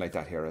or anything like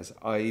that here, as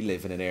I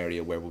live in an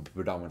area where we'll be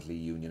predominantly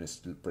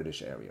unionist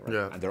British area, right?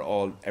 Yeah. And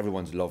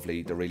everyone's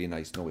lovely, they're really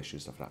nice, no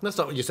issues, stuff like that. That's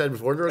not what you said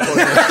before the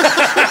recording.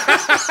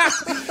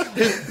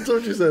 That's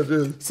what you said,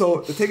 yeah.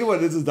 So the thing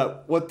about it is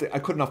that I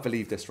could not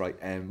believe this, right?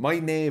 My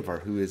neighbour,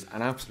 who is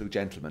an absolute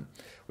gentleman,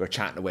 we were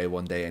chatting away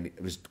one day, and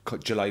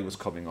July was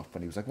coming up,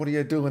 and he was like, "What are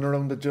you doing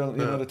around the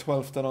the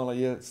 12th and all? Are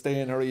you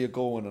staying or are you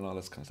going?" and all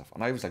this kind of stuff.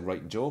 And I was like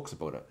writing jokes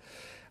about it,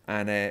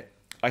 and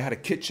I had a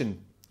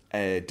kitchen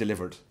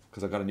delivered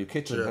because I got a new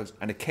kitchen in the house,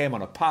 and it came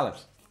on a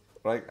pallet,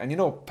 right? And you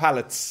know,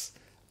 pallets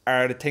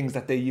are the things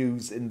that they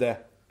use in the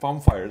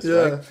bonfires,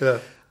 right? Yeah.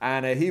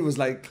 And he was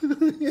like,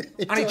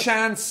 any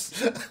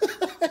chance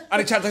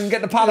I can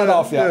get the pallet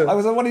off you? Yeah. I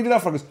was like, what do you do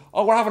that for? He goes,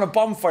 oh, we're having a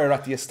bonfire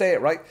at the estate,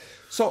 right?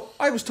 So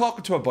I was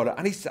talking to him about it,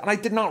 and I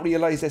did not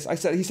realise this.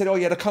 He said, oh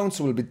yeah, the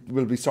council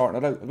will be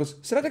sorting it out. I goes,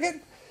 say that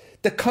again?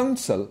 The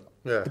council,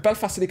 the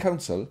Belfast City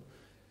Council,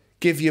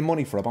 give you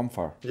money for a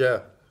bonfire. Yeah.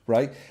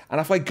 Right? And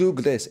if I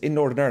Google this, in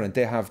Northern Ireland,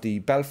 they have the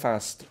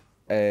Belfast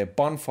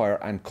Bonfire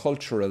and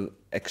Cultural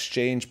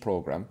Exchange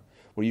Programme,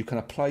 where you can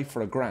apply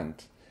for a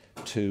grant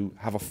to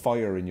have a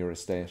fire in your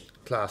estate.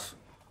 Class.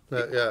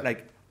 Yeah.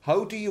 Like,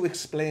 how do you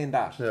explain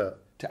that to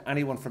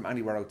anyone from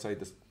anywhere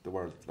outside the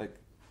world? Like,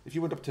 if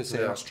you went up to,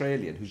 say, an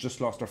Australian who's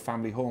just lost their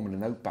family home in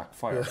an outback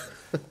fire,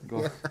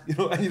 go, you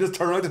know, and you just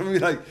turn around and be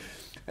like,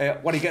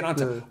 what are you getting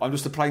onto? I'm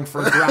just applying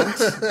for a grant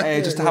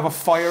just to have a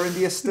fire in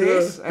the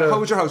estate. How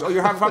was your house? Oh,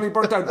 your family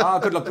burnt down. Ah,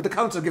 good luck. But the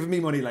council giving me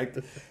money. Like,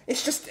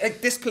 it's just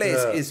this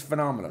place is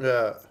phenomenal.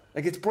 Yeah,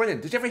 like, it's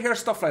brilliant. Did you ever hear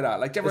stuff like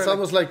that? Like, it's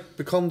almost like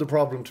become the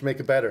problem to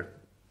make it better.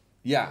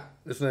 Yeah,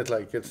 isn't it?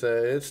 Like,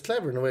 it's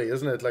clever in a way,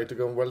 isn't it? Like, to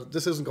go, well,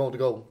 this isn't going to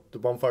go, the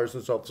bonfires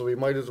and stuff, so we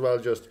might as well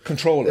just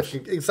control it.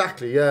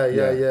 Exactly,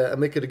 yeah, and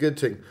make it a good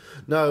thing.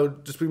 Now,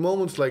 just be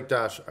moments like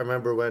that. I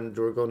remember when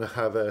they were going to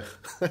have a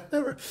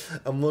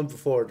month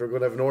before, they were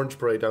going to have an orange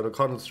parade down on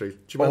Connaught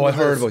Street. Do you remember I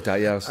heard about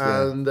that, yes.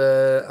 And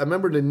I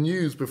remember the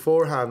news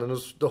beforehand, and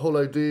the whole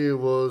idea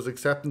was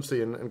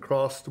acceptancy and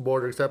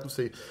cross-the-border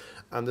acceptancy.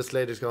 And this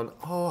lady's going,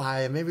 oh,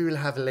 hi, maybe we'll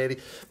have a lady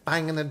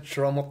banging a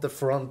drum up the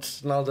front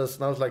and all this.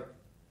 And I was like,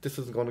 this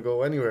isn't going to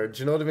go anywhere. Do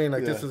you know what I mean?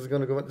 Like, this is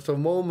going to go... So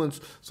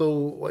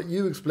what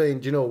you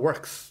explained, you know,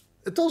 works.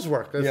 It does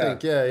work, I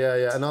think.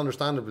 Yeah. And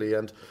understandably.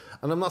 And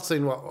I'm not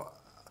saying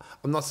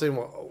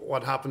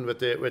what happened with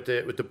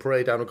the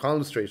parade down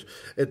O'Connell Street.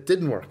 It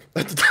didn't work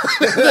at the time.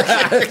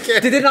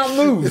 Did it not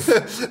move?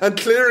 And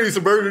Cleary's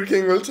Burger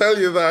King will tell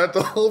you that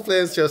the whole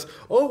place just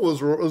it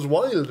was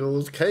wild. It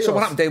was chaos. So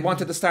what happened? They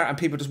wanted to start and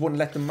people just wouldn't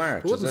let them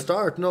march. It wouldn't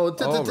start. No, it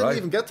didn't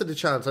even get to the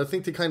chance. I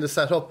think they kind of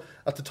set up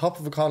at the top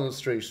of O'Connell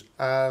Street,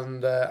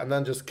 and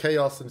then just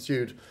chaos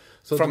ensued.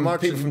 So from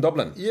people from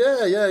Dublin?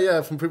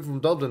 Yeah, from people from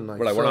Dublin. Like,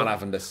 we're not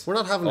having this. We're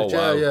not having it,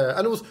 yeah.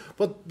 And it was,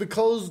 but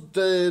because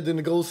the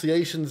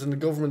negotiations and the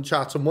government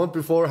chats a month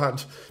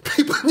beforehand,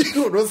 people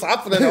knew what was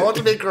happening. I want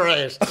to be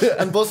great.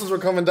 And buses were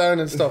coming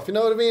down and stuff, you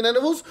know what I mean? And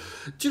it was,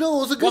 it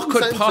was a good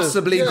incentive. What could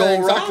possibly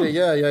go wrong?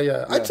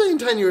 Yeah. I'd say in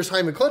 10 years'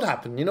 time it could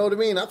happen, you know what I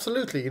mean?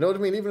 Absolutely, you know what I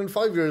mean? Even in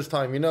 5 years'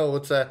 time,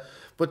 it's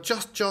but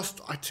just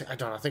I don't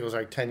know, I think it was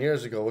like 10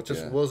 years ago. It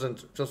just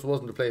wasn't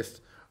the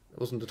place. It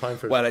wasn't the time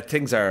for it. Well,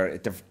 things are...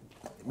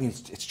 I mean,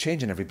 it's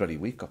changing every bloody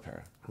week up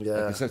here.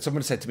 Yeah. Like,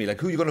 someone said to me, like,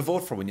 who are you going to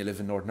vote for when you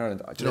live in Northern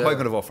Ireland? Do you know who I'm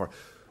going to vote for?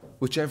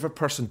 Whichever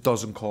person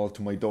doesn't call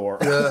to my door.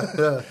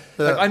 Yeah.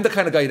 Like, I'm the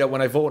kind of guy that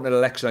when I vote in an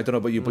election, I don't know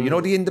about you, but you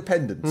know the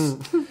independents,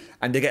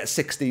 and they get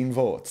 16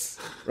 votes,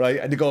 right?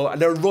 And they go, and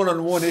they're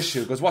running one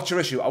issue. Goes, what's your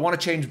issue? I want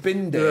to change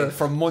bin day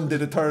from Monday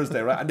to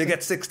Thursday, right? And they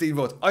get 16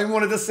 votes. I'm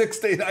one of the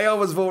 16. I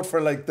always vote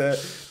for like the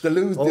the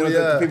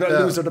people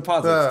that lose their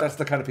deposits. That's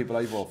the kind of people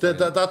I vote for.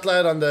 That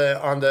lad on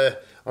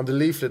the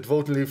leaflet,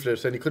 voting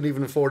leaflet, and he couldn't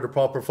even afford a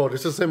proper vote.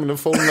 It's just him on a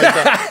phone like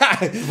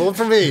that. Vote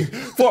for me.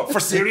 For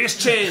serious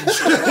change.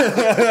 And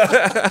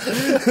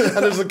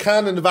there's a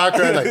can in the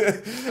background.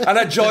 Like. And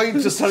a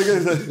joint just telling you,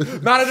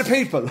 man of the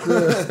people.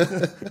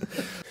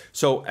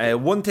 So,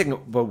 one thing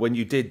about when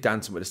you did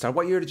Dancing with the Stars,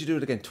 what year did you do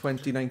it again?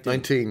 2019?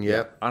 19,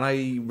 yeah. And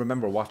I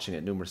remember watching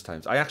it numerous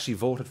times. I actually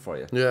voted for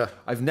you. Yeah.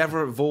 I've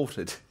never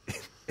voted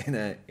in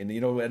an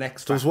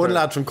X Factor. There was one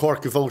lad from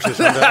Cork who voted.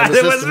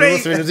 It was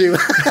me.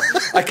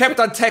 I kept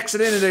on texting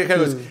in and it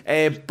goes,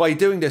 by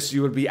doing this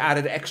you will be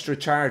added extra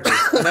charges.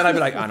 And then I'd be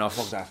like, no,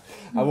 fuck that.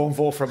 I won't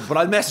vote for him. But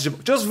I'll message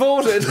him, just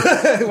voted.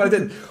 Well, I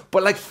didn't.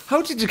 But like,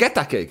 how did you get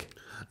that gig?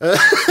 You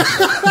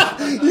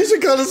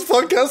should call this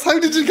podcast How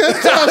Did You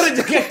Get That? How did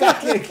you get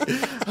that gig?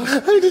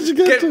 How did you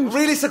get that?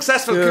 Really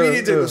successful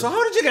comedian dude. So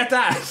how did you get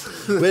that?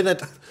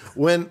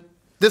 When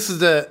this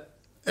is if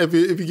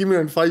you give me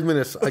around 5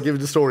 minutes, I'll give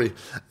you the story.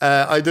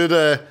 I did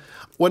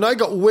when I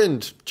got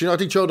wind, do you know, I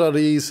think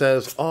Joe.ie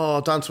says,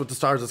 Dance with the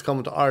Stars is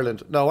coming to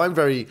Ireland. No, I'd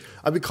be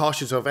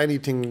cautious of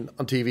anything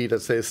on TV that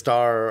says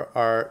star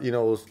or, you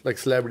know, like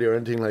celebrity or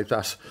anything like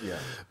that. Yeah.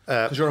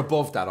 Because you're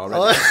above that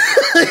already.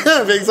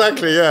 Yeah,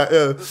 exactly,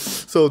 yeah.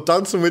 So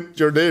dancing with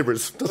your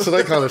neighbours, that's what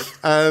I call it.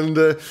 And,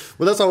 well,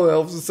 that's how I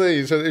often say.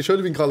 It should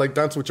have been called like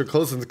dancing with your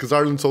cousins because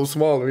Ireland's so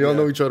small and we all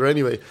know each other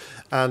anyway.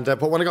 And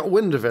but when I got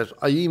wind of it,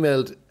 I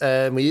emailed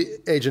my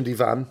agent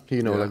Ivan,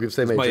 you know, like we've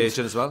same agent. My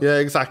agent as well. Yeah,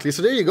 exactly.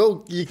 So there you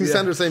go. You can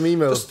send her the same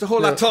email. Just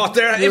hold that thought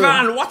there.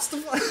 Ivan, what's the...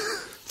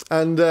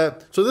 And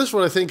so this is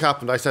what I think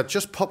happened. I said,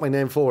 just put my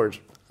name forward.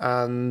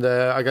 And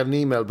I got an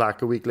email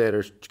back a week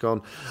later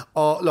going,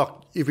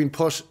 look, you've been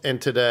put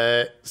into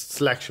the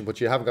selection, but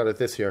you haven't got it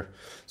this year.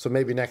 So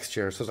maybe next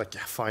year. So I was like,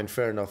 yeah, fine,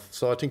 fair enough.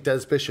 So I think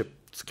Des Bishop,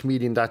 a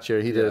comedian that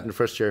year, he did it in the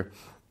first year.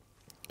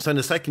 So in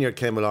the second year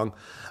came along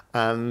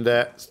and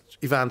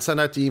Ivan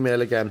sent out the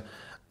email again.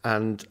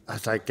 And I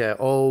was like,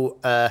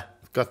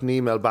 got an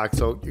email back.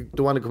 So you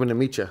don't want to come in and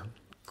meet you.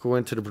 Go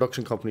into the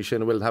production company,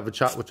 Shane Will, and have a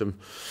chat with them.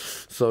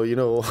 So, you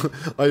know,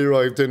 I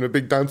arrived in a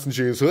big dancing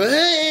shoes. So,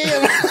 hey!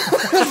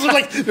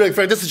 like,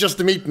 Fred, this is just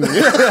the meeting.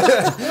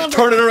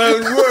 Turn it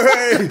around.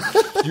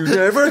 You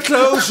never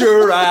close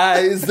your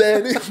eyes.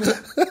 Then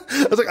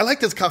I was like, I like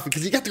this coffee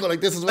because you get to go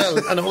like this as well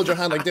and hold your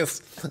hand like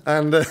this.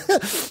 And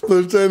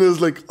but then I was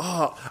like,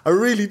 I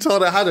really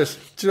thought I had it.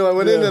 Do you know, I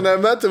went in and I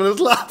met them and I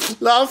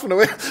was laughing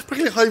away,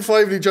 practically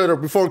high-fiving each other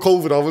before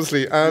COVID,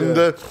 obviously.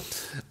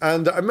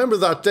 And I remember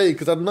that day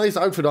because I had a nice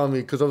outfit on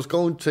me because I was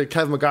going to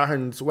Kev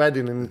McGahern's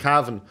wedding in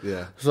Cavan.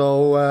 Yeah.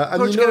 So,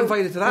 how'd you get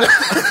invited to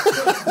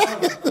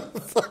that?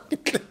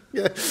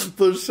 Yeah,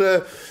 but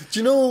do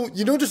you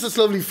know just this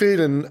lovely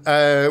feeling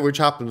which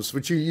happens,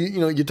 which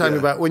you tell me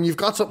about when you've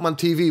got something on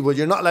TV, but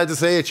you're not allowed to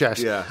say it yet.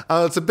 Yeah,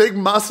 it's a big,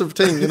 massive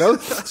thing, you know.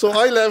 So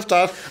I left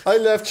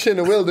Shin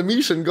Will the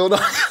meeting going,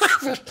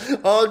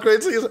 all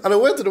great things, and I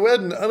went to the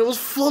wedding and it was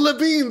full of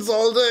beans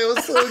all day. I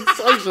was so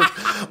excited.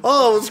 It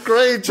was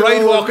great.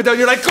 Brian walking down,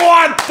 you're like, go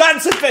on,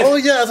 dance a bit. Oh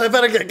yes, I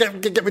better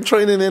get my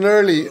training in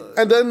early,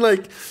 and then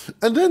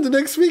the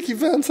next week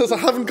Yvonne says I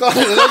haven't got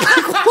it, and I'm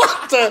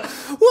like,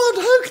 what?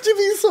 How could you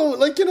be so,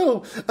 like, you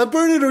know? And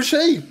Bernard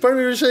O'Shea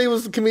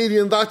was the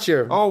comedian that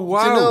year. Oh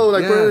wow! Do you know,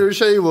 like Bernard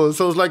O'Shea was.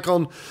 So I was like,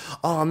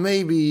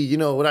 maybe, you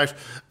know, without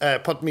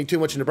putting me too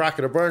much in the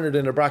bracket or Bernard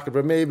in the bracket,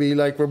 but maybe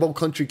like we're both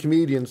country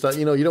comedians. That,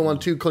 you know, you don't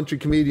want two country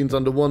comedians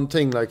on the one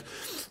thing, like.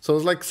 So I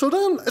was like, so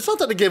then it's not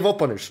that I gave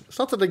up on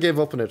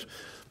it.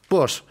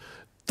 But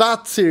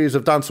that series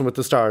of Dancing with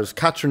the Stars,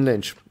 Catherine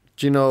Lynch,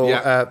 do you know,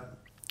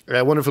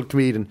 a wonderful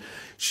comedian,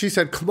 she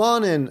said, come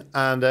on in,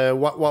 and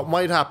what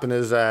might happen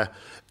is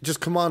just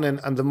come on in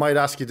and they might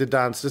ask you to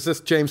dance. There's this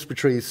James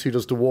Patrice who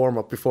does the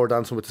warm-up before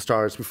Dancing with the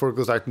Stars, before it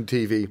goes out on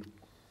TV.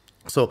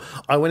 So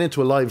I went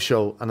into a live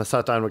show and I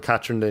sat down with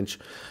Catherine Lynch,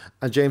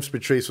 and James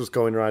Patrice was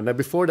going around. Now,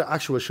 before the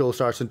actual show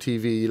starts on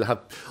TV, you'll have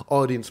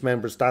audience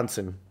members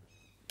dancing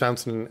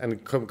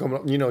and coming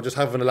up, you know, just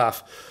having a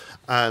laugh.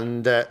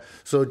 And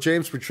so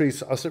James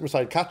Patrice, I was sitting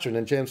beside Catherine,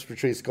 and James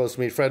Patrice goes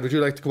to me, Fred, would you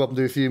like to come up and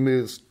do a few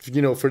moves,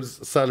 you know, for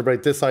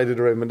celebrate this side of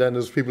the room? And then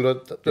there's people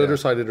at the other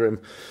side of the room.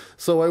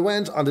 So I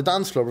went on the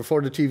dance floor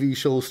before the TV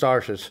show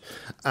started,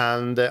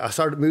 and I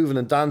started moving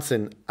and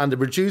dancing. And the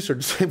producer,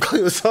 the same guy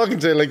I was talking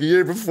to like a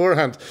year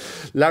beforehand,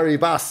 Larry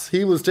Bass,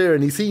 he was there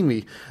and he seen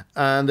me.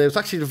 And it was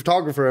actually the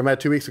photographer I met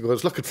 2 weeks ago. I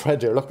was, look at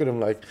Fred there, look at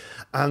him, like.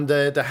 And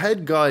the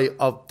head guy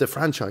of the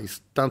franchise,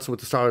 Dancing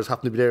with the Stars,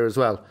 happened to be there as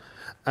well.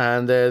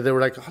 And they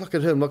were like, oh, look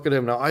at him.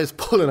 Now I was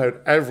pulling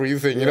out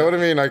everything, you know what I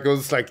mean? Like, I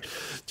was like,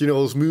 you know,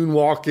 I was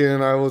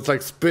moonwalking, I was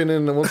like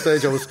spinning. At one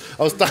stage I was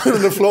down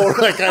on the floor,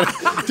 like,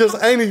 just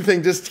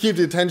anything, just to keep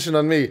the attention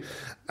on me.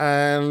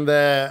 And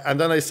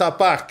then I sat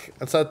back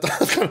and sat down.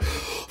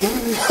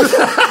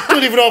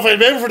 Don't even know if I'd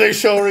been for this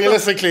show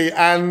realistically.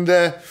 And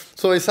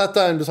so I sat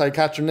down beside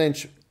Catherine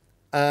Lynch,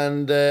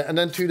 and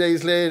then 2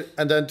 days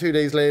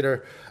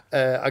later,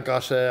 I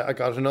got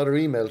another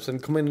email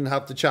saying, come in and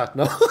have the chat.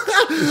 No,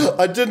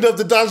 I didn't have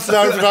the dancing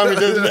outfit on me.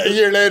 Did it a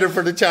year later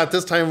for the chat.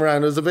 This time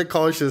around I was a bit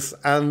cautious,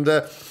 and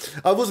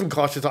I wasn't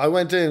cautious. I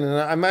went in and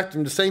I met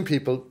the same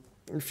people,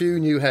 a few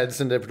new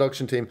heads in the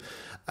production team,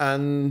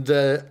 and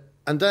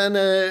then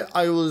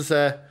I was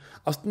the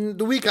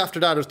week after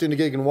that I was doing a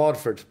gig in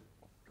Waterford,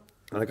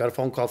 and I got a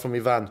phone call from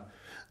Yvonne,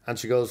 and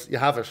she goes, you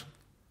have it,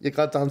 you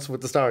got Dancing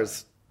with the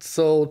Stars.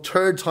 So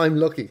third time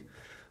lucky.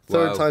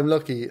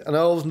 And I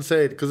often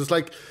say it because it's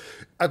like,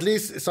 at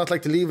least it's not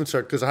like the leaving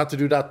cert, because I had to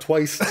do that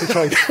twice to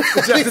try and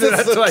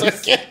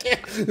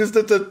it's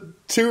the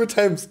 2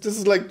 attempts. This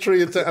is like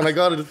 3 attempts, and I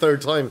got it the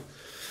third time.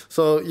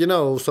 So, you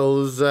know, so it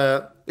was,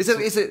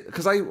 is it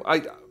because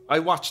I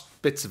watched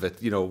bits of it,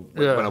 you know,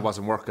 when I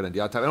wasn't working in the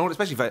odd time. I know,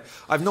 especially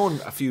if I've known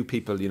a few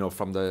people, you know,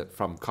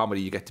 from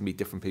comedy, you get to meet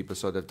different people,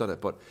 so they've done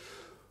it. But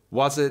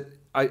was it?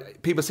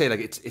 People say like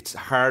it's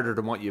harder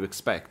than what you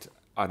expect,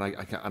 and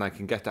I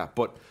can get that,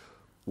 but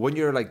when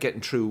you're like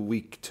getting through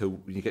week on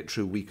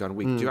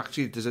week, do you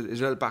actually is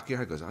there a back of your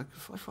head goes, I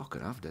fucking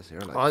have this here,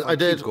 like I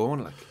did keep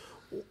going, like.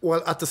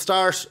 Well, at the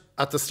start,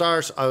 I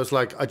was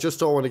like, I just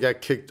don't want to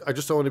get kicked. I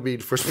just don't want to be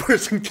the first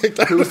person kicked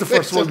out. Who was the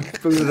first one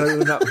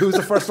booted out? Who was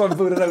the first one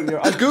booted out?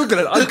 I'll Google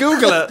it.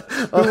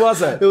 Who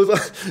was it? It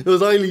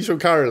was Eilish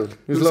O'Carroll.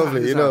 It was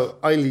lovely, you know.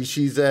 Eilish,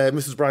 she's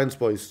Mrs. Brown's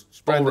boys.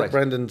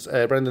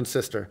 Brendan's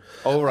sister.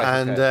 Oh right.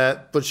 And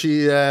but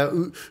she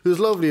was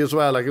lovely as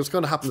well. Like it was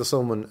going to happen to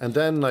someone, and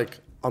then like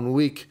on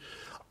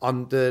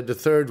the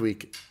third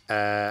week,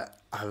 my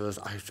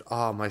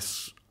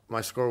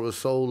score was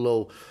so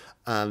low,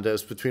 and it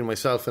was between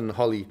myself and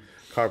Holly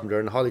Carpenter,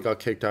 and Holly got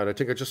kicked out. I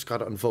think I just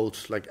got on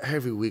votes. Like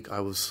every week,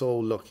 I was so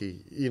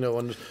lucky, you know.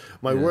 And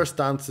my worst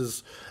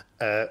dances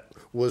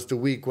was the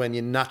week when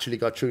you naturally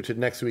got through to the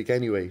next week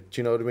anyway. Do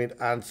you know what I mean?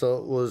 And so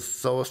it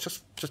was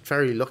just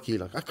very lucky.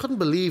 Like I couldn't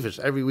believe it.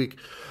 Every week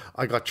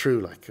I got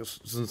through. Like it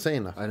was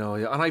insane. Like. I know,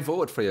 yeah. And I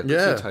voted for you a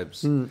few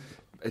times.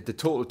 The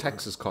total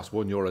Texas cost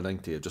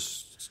 €1.90.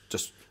 Just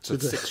so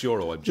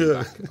 €6 I'm due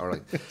back. All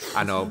right,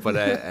 I know, but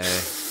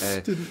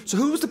so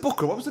who was the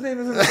booker? What was the name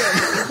of it?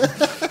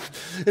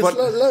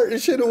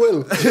 It's Shane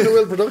Will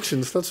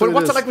Productions. That's but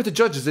what's it like with the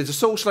judges? They're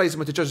socialising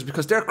with the judges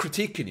because they're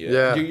critiquing you.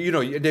 Yeah. You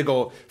know, they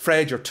go,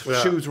 Fred, your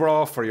shoes were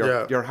off, or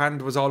your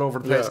hand was all over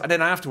the place, and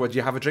then afterwards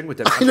you have a drink with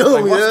them. I know.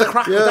 Like, what's the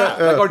crack with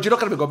that? Like, or do you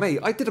look at them and go, mate,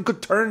 I did a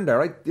good turn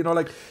there. I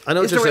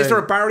know. Is there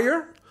a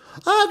barrier?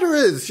 There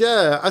is.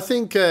 Yeah, I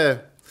think.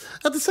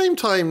 At the same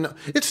time,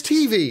 it's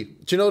TV.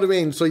 Do you know what I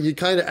mean? So you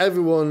kind of,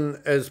 everyone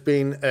has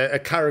been a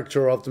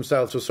character of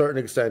themselves to a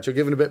certain extent. You're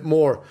given a bit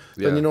more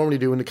than you normally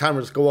do when the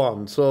cameras go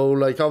on. So,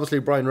 like, obviously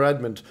Brian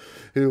Redmond,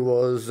 who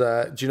was,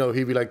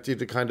 he'd be like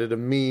the kind of the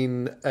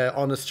mean,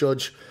 honest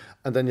judge.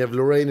 And then you have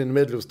Lorraine in the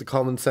middle, who's the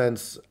common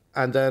sense.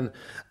 And then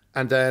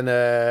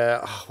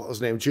what was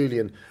his name?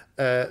 Julian.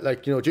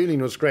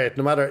 Julian was great.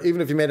 No matter,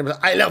 even if you made him,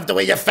 I love the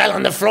way you fell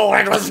on the floor.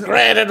 It was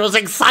great. It was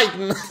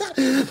exciting.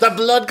 The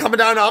blood coming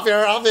down off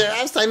your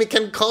Simon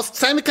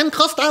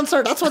concussed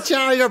dancer. That's what you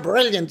are. You're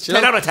brilliant.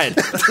 10 out of 10.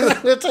 10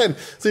 out of 10.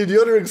 So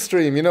the other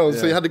extreme, you know. Yeah.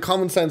 So you had the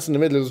common sense in the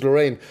middle. It was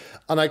Lorraine,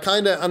 and I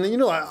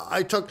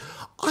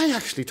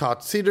actually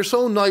thought, see, they're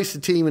so nice, the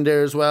team in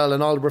there as well,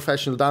 and all the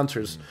professional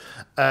dancers,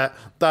 and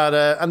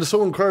they're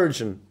so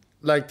encouraging.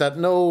 Like that,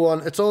 no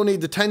one. It's only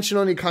the tension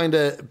only kind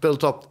of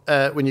built up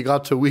when you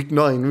got to week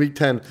 9, week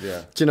 10.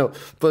 Yeah, you know.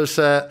 But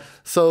I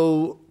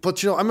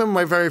remember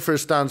my very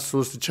first dance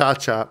was the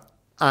cha-cha,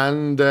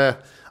 and I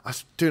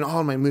was doing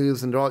all my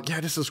moves, and they're all,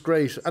 this is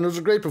great, and it was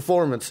a great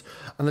performance,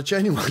 and I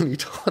genuinely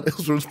thought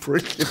it was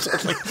brilliant.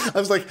 I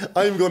was like,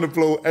 I'm going to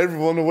blow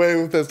everyone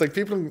away with this. Like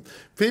people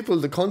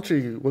in the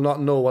country will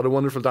not know what a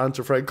wonderful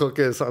dancer Fred Cooke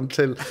is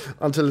until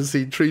they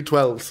see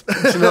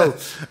 312s, you know.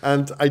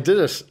 And I did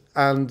it.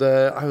 And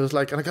I was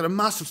like, and I got a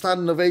massive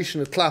standing ovation,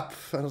 a clap,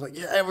 and I was like,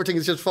 everything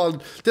is just falling.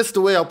 This is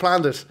the way I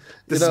planned it.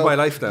 This is my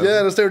life now. Yeah, and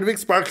I was there with a big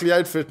sparkly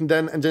outfit, and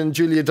then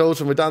Julia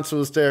Doughton, my dancer,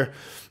 was there,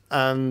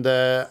 and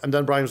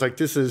then Brian was like,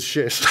 "This is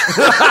shit." You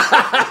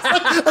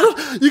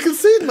can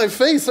see it in my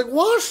face, like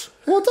what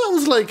that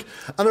was like,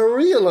 and I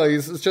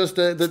realised it's just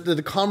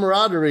the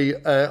camaraderie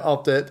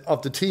of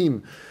the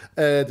team.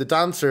 The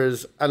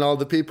dancers and all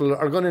the people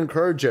are going to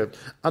encourage you,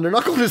 and they're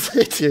not going to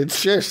say to you it's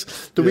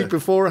shit the week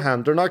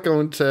beforehand. They're not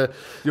going to.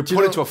 You're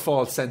put into a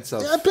false sense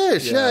of a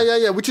bit,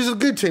 yeah, which is a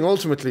good thing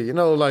ultimately, you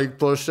know. Like,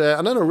 but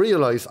and then I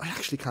realised I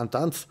actually can't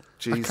dance.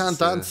 I can't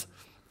dance,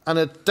 and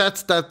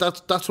that's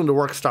when the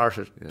work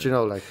started. Yeah. Do you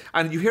know, like,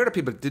 and you hear the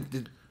people.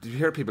 Did you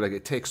hear people like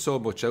it takes so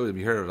much out of them?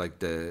 You hear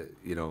like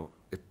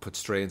it puts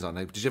strains on.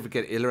 Like, did you ever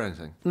get ill or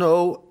anything?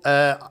 No,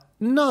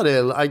 not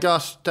ill. I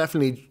got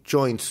definitely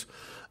joints.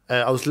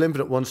 I was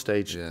limping at one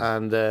stage,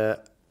 and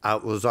I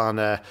was on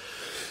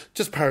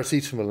just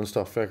paracetamol and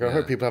stuff. Like, I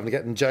heard people having to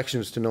get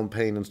injections to numb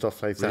pain and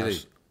stuff like that. Really?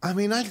 I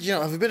mean, I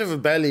have a bit of a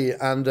belly,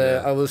 and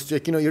I was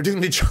like, you're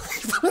doing the job.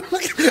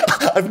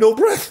 I've no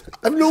breath.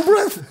 I've no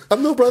breath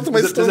in my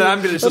stomach. There's an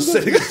ambulance just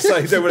sitting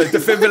inside there with a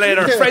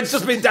defibrillator. Yeah. Fred's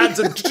just been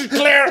dancing.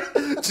 Clear.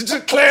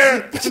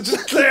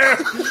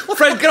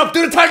 Fred, get up.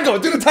 Do the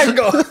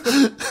tango.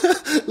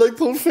 Like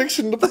Pulp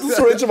Fiction, to put the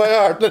syringe in my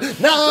heart.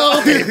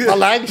 No people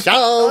like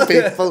show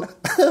people.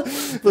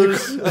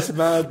 That's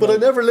mad. But I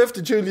never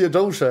lifted Julia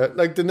Doughton.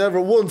 Like, they never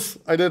once.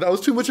 I did. I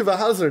was too much of a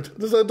hazard.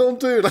 They said, don't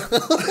do it.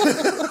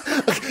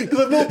 Because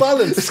I've no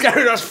balance. The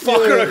scary ass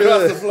fucker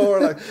across the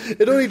floor. Like,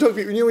 it only took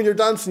me. When you're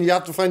dancing, you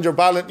have to find your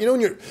balance. You know,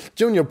 when you're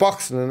doing your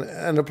boxing,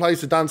 and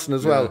applies to dancing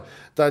as well,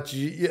 that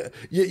you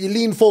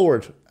lean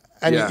forward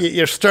and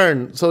you're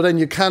stern, so then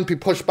you can't be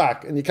pushed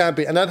back, and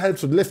that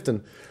helps with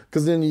lifting.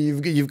 Because then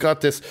you've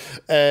got this,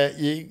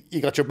 you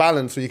got your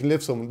balance, so you can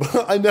lift someone.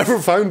 But I never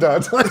found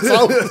that. I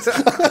was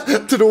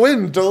to the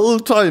wind the whole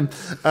time,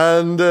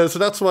 and so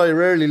that's why I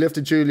rarely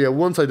lifted Julia.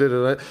 Once I did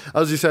it,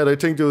 as you said, I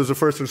think there was a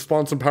first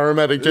response and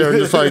paramedic there on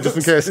the side just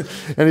in case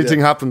anything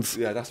happens.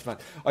 Yeah, that's fine.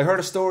 I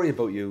heard a story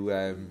about you.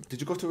 Did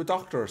you go to a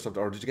doctor or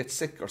something, or did you get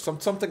sick, or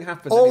something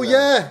happened? Oh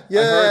anyway?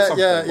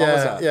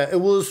 yeah. It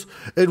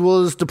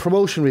was the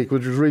promotion week,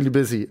 which was really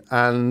busy,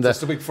 and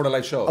just a week for the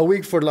live show. A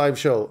week for the live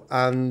show,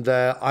 and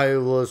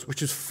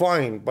which is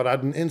fine, but I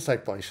had an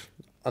insect bite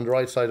on the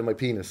right side of my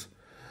penis,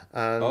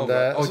 And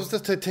it was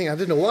just a thing. I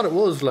didn't know what it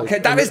was like. Okay,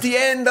 that is the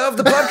end of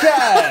the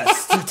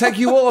podcast. Thank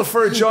you all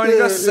for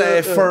joining us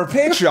for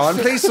Patreon.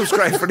 Please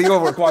subscribe for the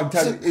over. Go on,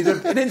 tell me.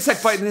 An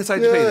insect biting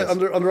inside your penis. On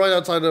the right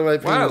outside of my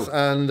penis.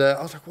 And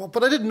I was like, well,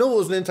 but I didn't know it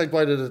was an insect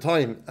bite at the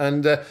time.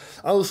 And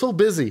I was so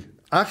busy.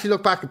 I actually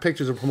look back at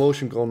pictures of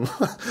promotion going,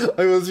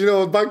 I was,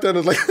 back then I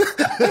was like,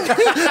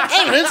 I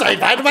have an inside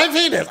bite of my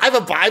penis. I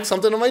have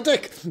something on my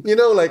dick. Didn't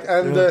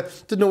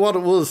know what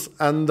it was.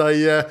 And but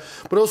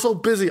I was so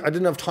busy, I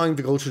didn't have time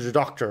to go to the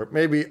doctor.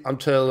 Maybe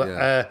until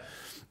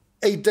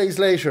 8 days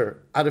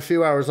later, I had a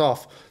few hours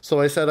off.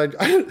 So I said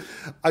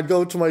I'd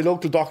go to my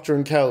local doctor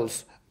in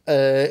Kells.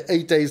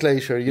 8 days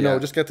later,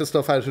 just get the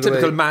stuff out of the way.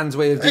 Typical man's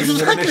way of doing it.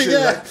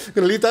 Exactly,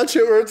 Gonna leave that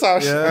shit where it's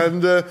at. Yeah.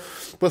 And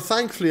but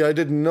thankfully I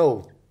didn't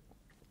know.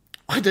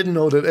 I didn't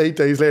know that 8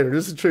 days later,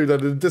 this is true,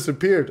 that it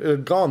disappeared. It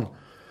had gone.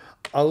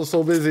 I was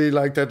so busy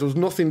that there was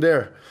nothing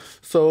there.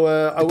 So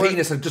the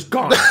penis had just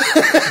gone.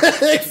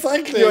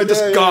 Exactly. You were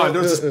just gone. It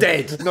was just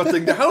dead.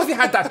 Nothing. How have you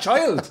had that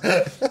child?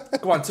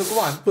 Go on.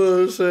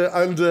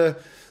 But,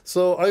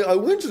 so I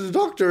went to the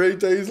doctor 8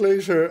 days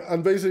later,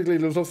 and basically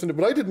there was nothing.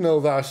 But I didn't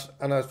know that,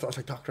 and I was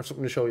like, "Doctor, I have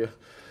something to show you."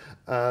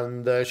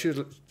 And she was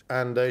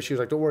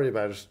like, "Don't worry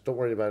about it. Don't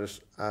worry about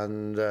it."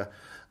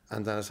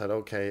 And then I said,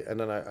 okay. And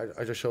then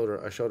I just showed her.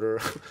 I just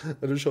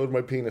showed her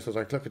my penis. I was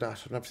like, look at that.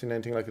 I've never seen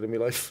anything like it in my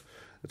life.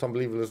 It's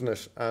unbelievable, isn't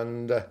it?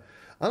 And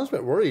I was a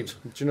bit worried.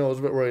 I was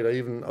a bit worried.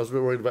 I was a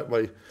bit worried about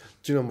my,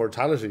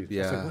 mortality.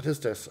 Yeah. I was like, what is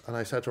this? And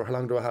I said to her, how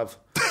long do I have?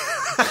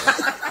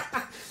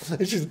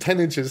 And she's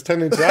 10 inches. I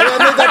made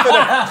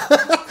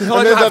that bit up.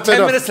 I have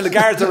 10 minutes till the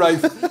guards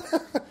arrive.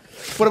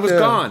 But it was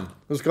gone.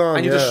 It was gone.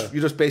 And you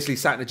just basically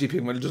sat in a GP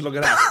and went, just look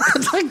at that.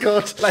 Thank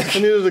God. I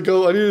needed to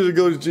go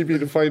to GP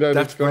to find out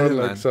it's gone.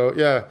 Man. So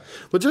yeah.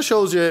 But it just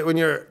shows you when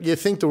you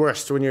think the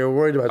worst, when you're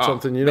worried about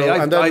something,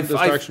 and then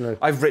distraction.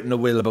 I've written a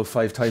will about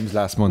 5 times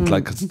last month,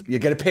 cause you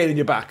get a pain in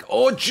your back.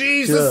 Oh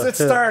Jesus, it's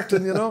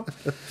starting,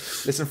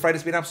 Listen, Fred,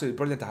 it's been absolutely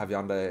brilliant to have you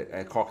on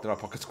the Cork the North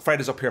podcast. Fred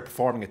is up here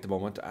performing at the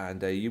moment,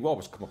 and you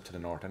always come up to the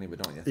north anyway,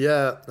 don't you?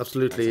 Yeah,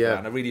 absolutely.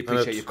 And I really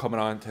appreciate you coming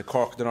on to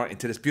Cork the North,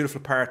 into this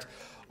beautiful part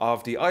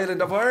of the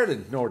island of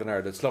Ireland, Northern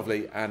Ireland. It's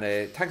lovely. And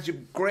thanks, you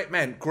great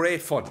men,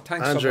 great fun.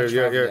 Thanks Andrew,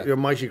 so much. You're a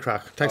mighty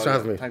crack. Thanks for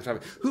having me. Thanks for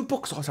having me. Who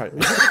books? Oh, sorry.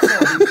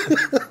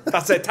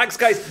 That's it. Thanks,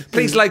 guys.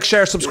 Please like,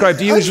 share, subscribe.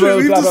 The usual.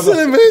 Andrew, blah, blah, blah.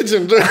 Same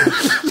agent.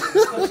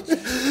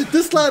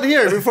 This lad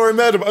here, before I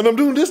met him, and I'm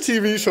doing this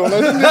TV show, and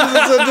I'm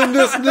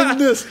doing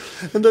this,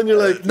 and then you're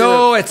like,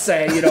 no, it's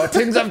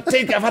things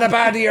I've had a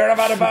bad year,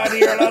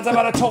 lads, I've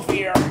had a tough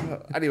year.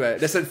 Anyway,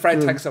 listen,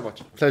 Fred, thanks so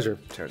much. Pleasure.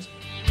 Cheers.